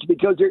charge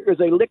because there is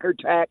a liquor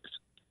tax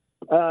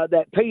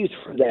that pays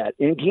for that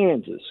in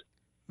Kansas.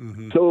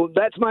 Mm-hmm. So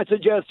that's my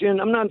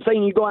suggestion. I'm not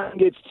saying you go out and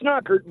get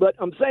snockered, but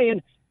I'm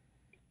saying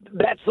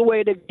that's the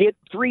way to get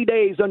 3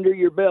 days under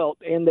your belt,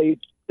 and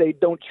they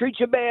don't treat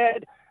you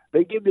bad.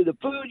 They give you the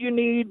food you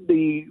need,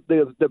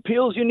 the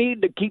pills you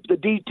need to keep the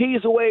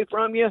DTs away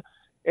from you,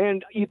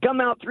 and you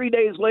come out 3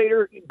 days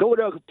later, go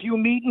to a few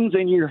meetings,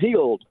 and you're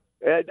healed.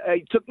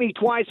 It took me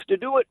twice to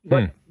do it,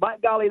 but by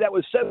golly, that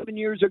was 7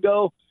 years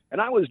ago, and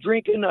I was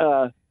drinking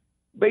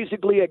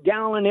basically a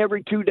gallon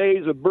every 2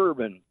 days of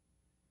bourbon.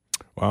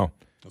 Wow.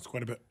 That's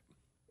quite a bit.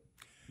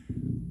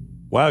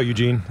 Wow,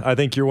 Eugene. I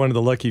think you're one of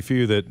the lucky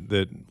few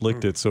that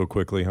licked it so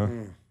quickly, huh?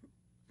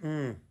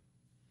 I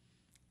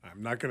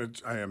am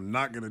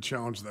not gonna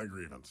challenge that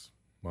grievance.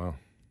 Wow.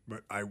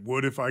 But I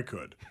would if I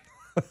could.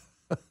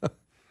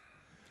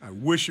 I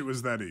wish it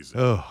was that easy.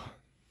 Oh.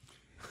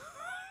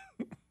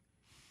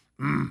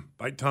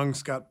 Bite tongue,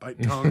 Scott.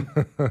 Bite tongue.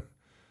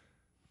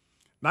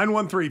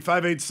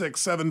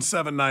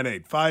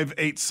 913-586-7798.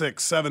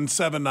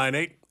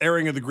 586-7798.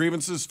 Airing of the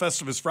grievances,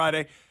 Festivus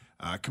Friday.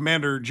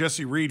 Commander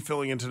Jesse Reed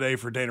filling in today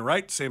for Dana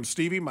Wright, Sam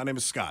Stevie. My name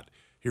is Scott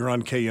here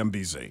on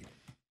KMBZ.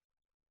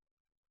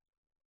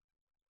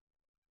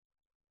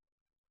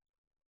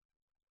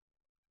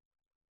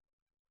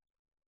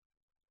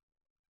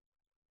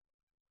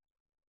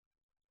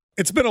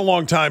 It's been a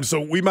long time, so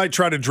we might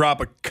try to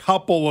drop a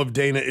couple of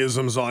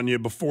Dana-isms on you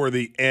before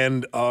the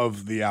end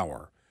of the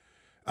hour.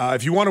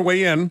 If you want to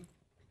weigh in,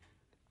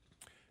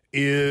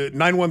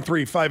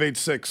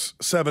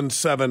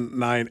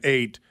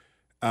 913-586-7798.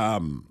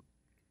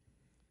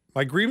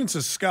 My grievance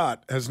is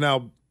Scott has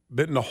now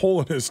bitten a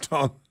hole in his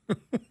tongue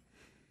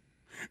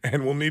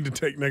and will need to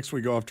take next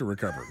week off to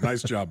recover.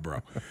 Nice job, bro.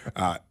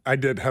 I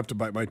did have to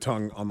bite my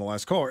tongue on the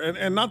last caller.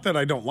 And not that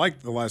I don't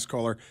like the last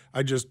caller.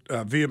 I just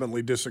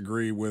vehemently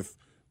disagree with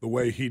the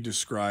way he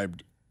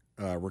described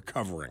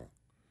recovering.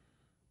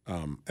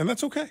 And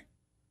that's okay.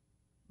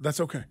 That's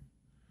okay.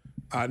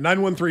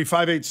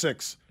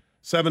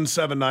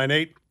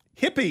 913-586-7798.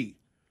 Hippie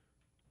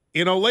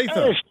in Olathe.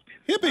 Hey,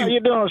 Hippie. how you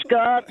doing,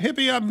 Scott?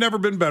 Hippie, I've never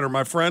been better,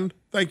 my friend.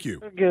 Thank you.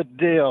 Good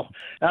deal.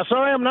 Now,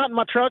 sorry I'm not in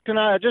my truck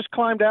tonight. I just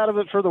climbed out of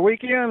it for the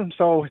weekend,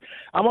 so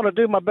I'm going to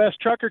do my best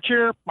trucker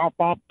cheer. Bump,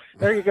 bump.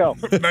 There you go.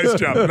 Nice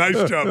job.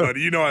 Nice job, buddy.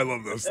 You know I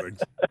love those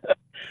things.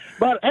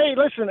 But, hey,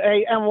 listen,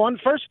 and one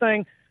first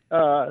thing,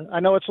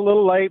 I know it's a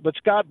little late, but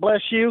Scott,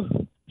 bless you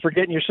for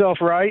getting yourself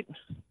right.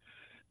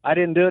 I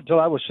didn't do it till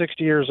I was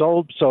 60 years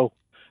old, so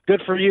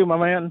good for you, my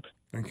man.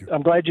 Thank you.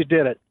 I'm glad you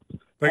did it.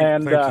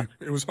 Thank you.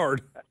 It was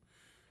hard.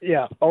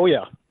 Yeah. Oh,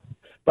 yeah.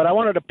 But I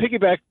wanted to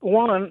piggyback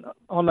one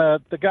on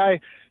the guy.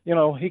 You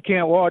know, he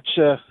can't watch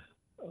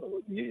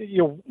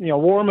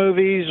war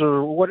movies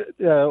or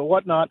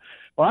whatnot.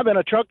 Well, I've been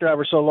a truck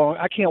driver so long,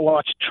 I can't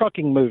watch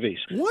trucking movies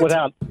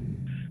without.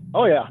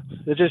 Oh yeah,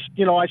 it just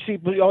I see,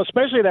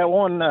 especially that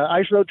one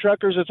Ice Road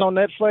Truckers that's on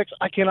Netflix.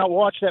 I cannot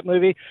watch that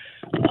movie.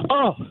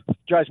 Oh,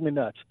 drives me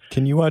nuts.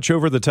 Can you watch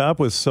Over the Top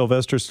with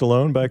Sylvester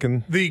Stallone back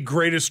in the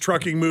greatest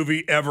trucking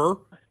movie ever?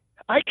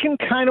 I can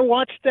kind of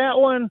watch that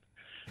one.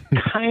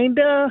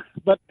 Kinda,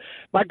 but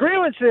my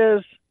grievance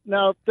is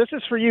now. This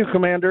is for you,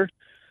 Commander.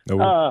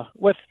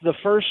 With the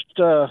first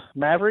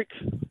Maverick,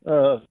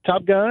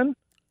 Top Gun.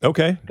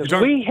 Okay, because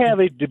we have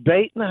a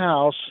debate in the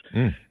House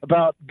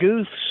about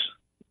Goof's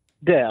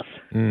death,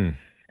 and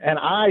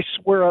I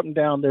swear up and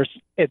down,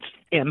 it's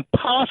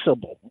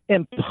impossible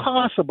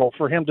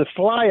for him to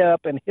fly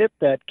up and hit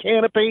that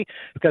canopy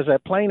because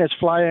that plane is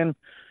flying.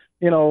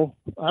 I don't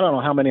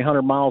know how many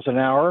 100 miles an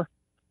hour.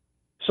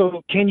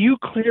 So can you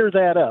clear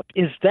that up?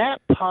 Is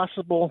that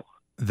possible?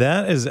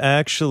 That is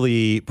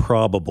actually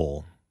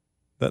probable.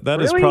 That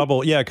Really? is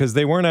probable. Yeah, because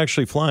they weren't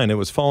actually flying. It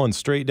was falling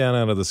straight down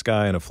out of the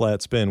sky in a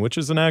flat spin, which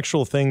is an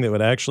actual thing that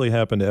would actually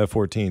happen to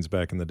F-14s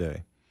back in the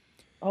day.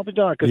 I'll be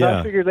darned, because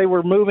I figured they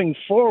were moving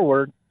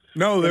forward.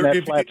 No, in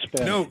that flat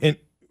spin. No.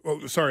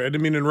 Sorry, I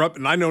didn't mean to interrupt.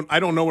 And I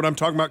don't know what I'm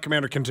talking about.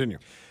 Commander, continue.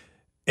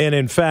 And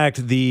in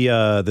fact,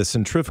 the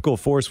centrifugal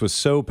force was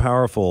so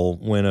powerful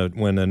when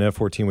an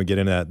F-14 would get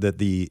in that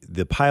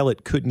the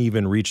pilot couldn't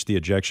even reach the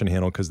ejection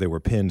handle because they were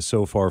pinned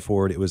so far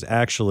forward. It was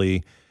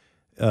actually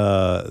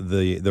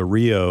the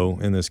Rio,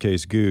 in this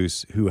case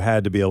Goose, who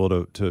had to be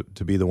able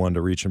to be the one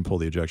to reach and pull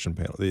the ejection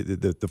panel.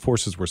 The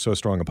forces were so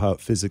strong a pilot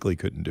physically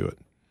couldn't do it.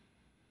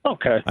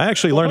 Okay. I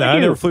actually learned that. I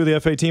never flew the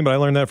F-18, but I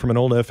learned that from an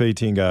old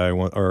F-18 guy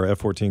or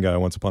F-14 guy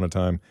once upon a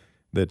time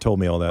that told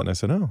me all that, and I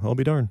said, "Oh, I'll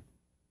be darned."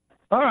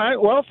 All right.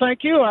 Well,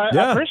 thank you. I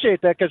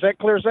appreciate that because that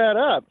clears that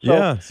up. So,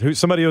 yeah.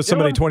 Somebody owes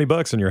somebody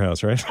 $20 in your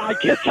house, right? I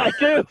guess I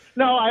do.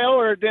 No, I owe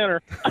her a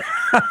dinner.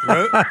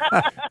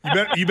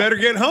 You better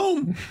get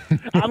home.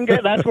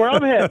 That's where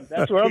I'm headed.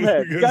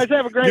 You guys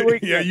have a great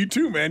weekend. Yeah, you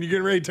too, man. You're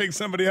getting ready to take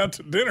somebody out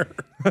to dinner.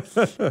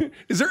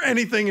 Is there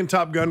anything in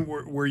Top Gun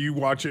where you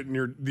watch it and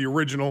you're the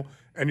original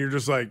and you're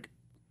just like,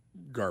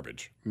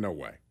 garbage? No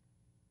way.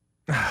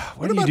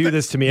 Why do you do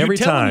this to me every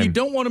time? Him you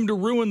don't want him to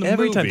ruin the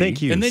every movie. Time.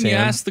 Thank you, and then Sam. you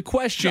ask the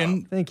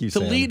question thank you, to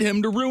Sam. lead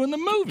him to ruin the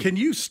movie. Can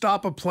you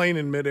stop a plane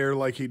in midair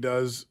like he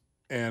does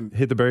and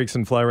hit the brakes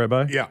and fly right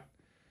by? Yeah.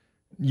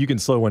 You can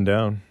slow one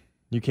down.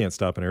 You can't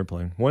stop an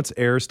airplane. Once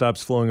air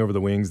stops flowing over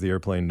the wings, the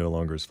airplane no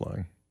longer is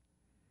flying.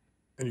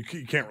 And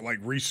you can't, like,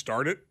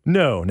 restart it?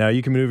 No. Now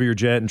you can maneuver your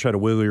jet and try to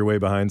wiggle your way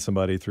behind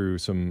somebody through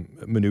some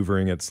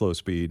maneuvering at slow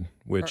speed,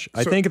 which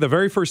I think the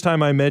very first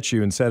time I met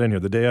you and sat in here,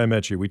 the day I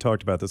met you, we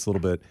talked about this a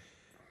little bit.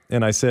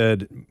 And I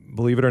said,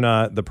 believe it or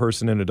not, the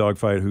person in a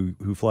dogfight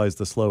who flies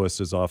the slowest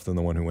is often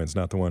the one who wins,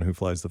 not the one who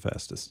flies the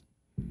fastest.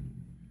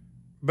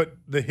 But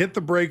they hit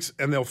the brakes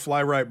and they'll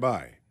fly right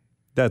by.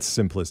 That's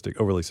simplistic,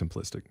 overly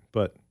simplistic.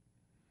 But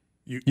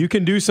you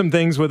can do some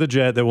things with a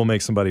jet that will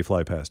make somebody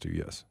fly past you,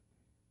 yes.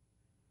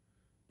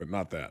 But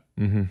not that.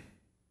 Mm-hmm.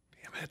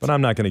 Damn it. But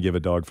I'm not going to give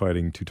a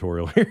dogfighting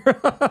tutorial here.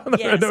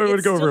 Yes, I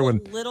would go over still one.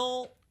 a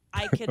little.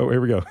 I could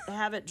here we go.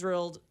 have it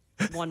drilled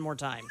one more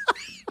time,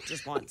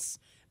 just once,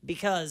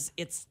 because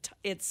it's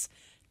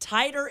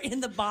tighter in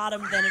the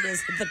bottom than it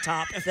is at the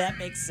top, if that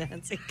makes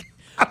sense.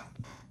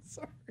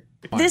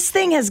 This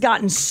thing has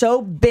gotten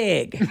so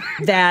big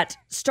that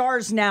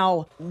stars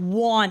now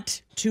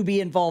want to be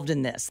involved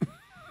in this.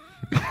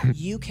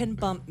 You can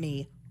bump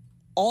me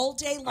all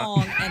day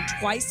long and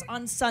twice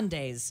on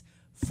Sundays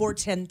for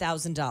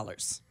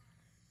 $10,000.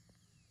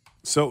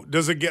 So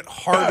does it get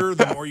harder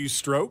the more you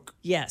stroke?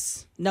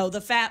 Yes. No,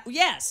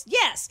 yes.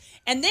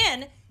 And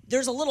then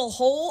there's a little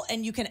hole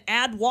and you can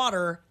add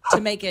water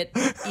to make it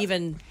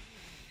even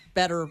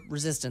better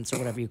resistance or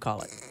whatever you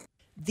call it.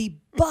 The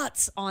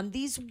butts on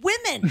these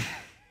women.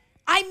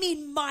 I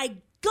mean, my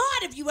God,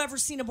 have you ever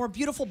seen a more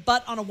beautiful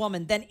butt on a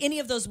woman than any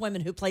of those women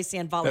who play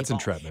sand volleyball? That's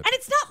entrapment. And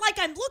it's not like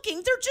I'm looking.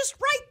 They're just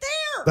right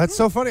there. That's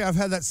so funny. I've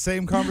had that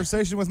same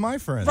conversation with my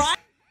friends. Right?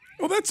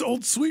 Well, that's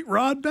old sweet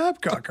Rod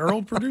Babcock, our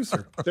old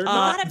producer.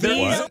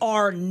 These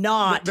are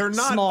not They're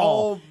not small.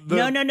 all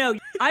the... No.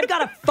 I've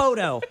got a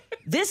photo.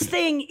 This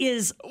thing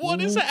is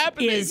What is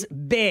happening? Is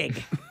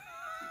big.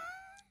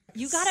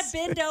 You got to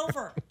bend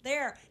over.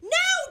 There. No,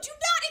 do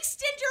not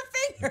extend your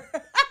finger.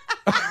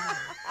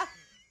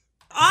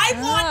 I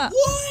want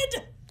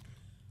wood.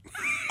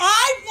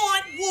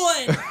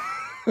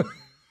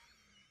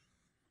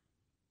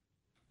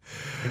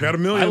 I got $1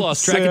 million. I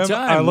lost track of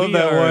time. I love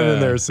that one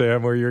in there,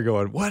 Sam, where you're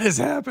going, what is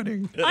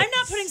happening? I'm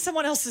not putting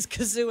someone else's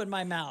kazoo in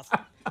my mouth.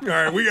 All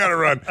right, we got to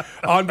run.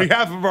 On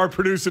behalf of our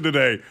producer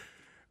today,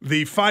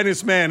 the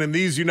finest man in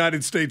these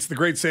United States, the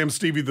great Sam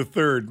Stevie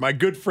III, my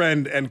good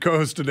friend and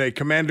co-host today,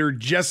 Commander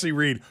Jesse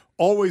Reed.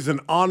 Always an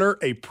honor,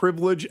 a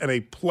privilege, and a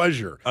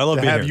pleasure I love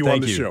to being have here. you on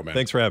Thank the you. show, man.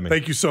 Thanks for having me.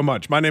 Thank you so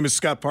much. My name is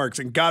Scott Parks,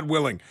 and God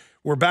willing,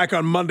 we're back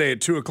on Monday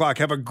at 2 o'clock.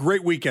 Have a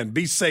great weekend.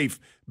 Be safe,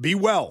 be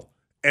well,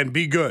 and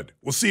be good.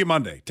 We'll see you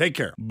Monday. Take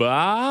care.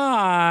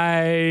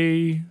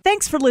 Bye.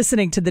 Thanks for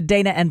listening to the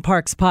Dana and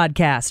Parks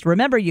podcast.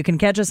 Remember, you can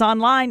catch us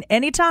online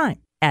anytime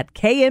at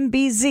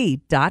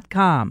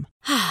kmbz.com.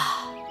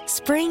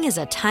 Spring is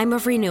a time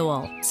of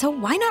renewal, so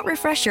why not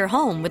refresh your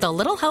home with a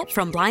little help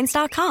from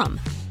Blinds.com?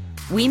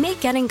 We make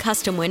getting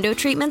custom window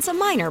treatments a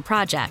minor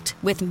project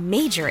with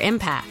major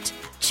impact.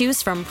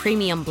 Choose from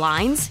premium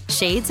blinds,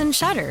 shades, and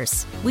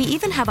shutters. We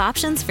even have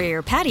options for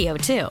your patio,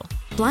 too.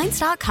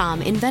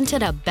 Blinds.com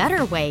invented a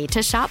better way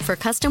to shop for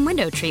custom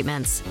window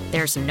treatments.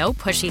 There's no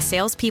pushy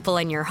salespeople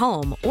in your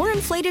home or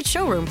inflated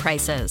showroom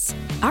prices.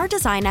 Our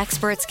design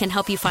experts can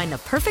help you find the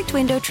perfect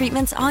window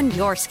treatments on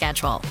your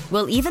schedule.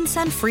 We'll even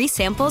send free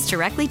samples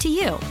directly to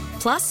you.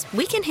 Plus,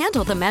 we can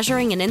handle the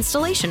measuring and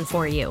installation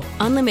for you.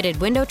 Unlimited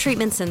window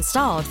treatments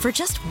installed for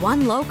just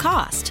one low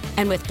cost.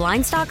 And with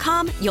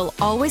Blinds.com, you'll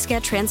always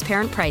get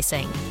transparent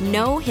pricing.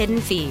 No hidden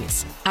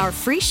fees. Our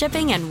free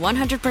shipping and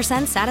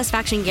 100%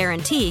 satisfaction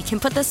guarantee can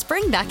put the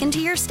spring back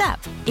into your step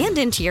and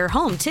into your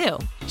home, too.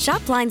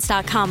 Shop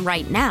Blinds.com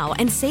right now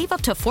and save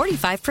up to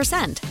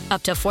 45%.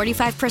 Up to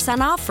 45%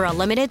 off for a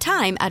limited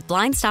time at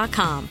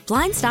Blinds.com.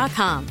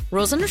 Blinds.com.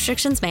 Rules and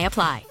restrictions may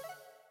apply.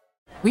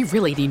 We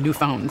really need new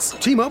phones.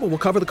 T-Mobile will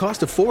cover the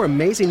cost of 4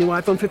 amazing new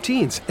iPhone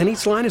 15s, and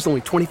each line is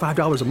only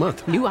 $25 a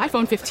month. New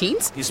iPhone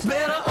 15s? It's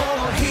better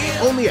over here.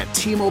 Only at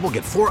T-Mobile,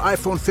 get 4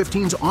 iPhone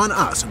 15s on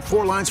us and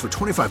 4 lines for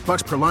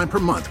 $25 per line per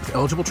month with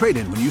eligible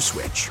trade-in when you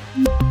switch.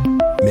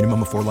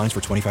 Minimum of 4 lines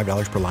for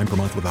 $25 per line per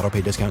month with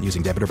autopay discount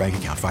using debit or bank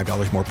account.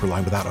 $5 more per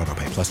line without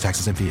autopay, plus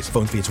taxes and fees.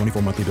 Phone fee at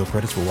 24 monthly bill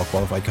credits for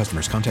well-qualified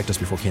customers. Contact us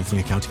before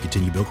canceling account to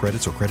continue bill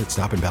credits or credit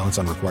stop and balance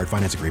on required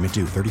finance agreement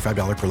due.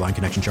 $35 per line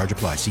connection charge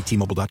applies. See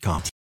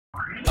T-Mobile.com.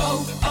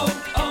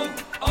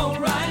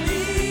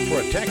 O'Reilly.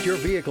 Protect your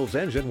vehicle's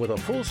engine with a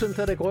full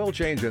synthetic oil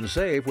change and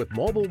save with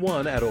Mobile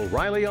One at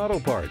O'Reilly Auto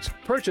Parts.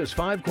 Purchase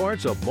 5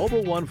 quarts of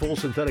Mobile One full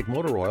synthetic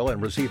motor oil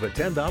and receive a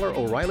 $10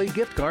 O'Reilly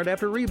gift card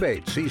after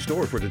rebate. See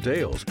store for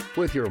details.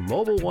 With your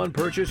Mobile One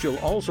purchase, you'll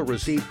also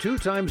receive 2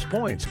 times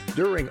points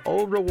during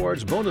O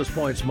Rewards Bonus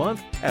Points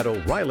Month at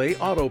O'Reilly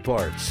Auto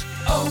Parts.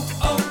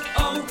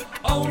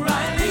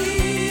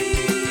 O'Reilly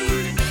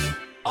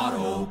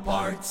Auto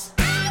Parts.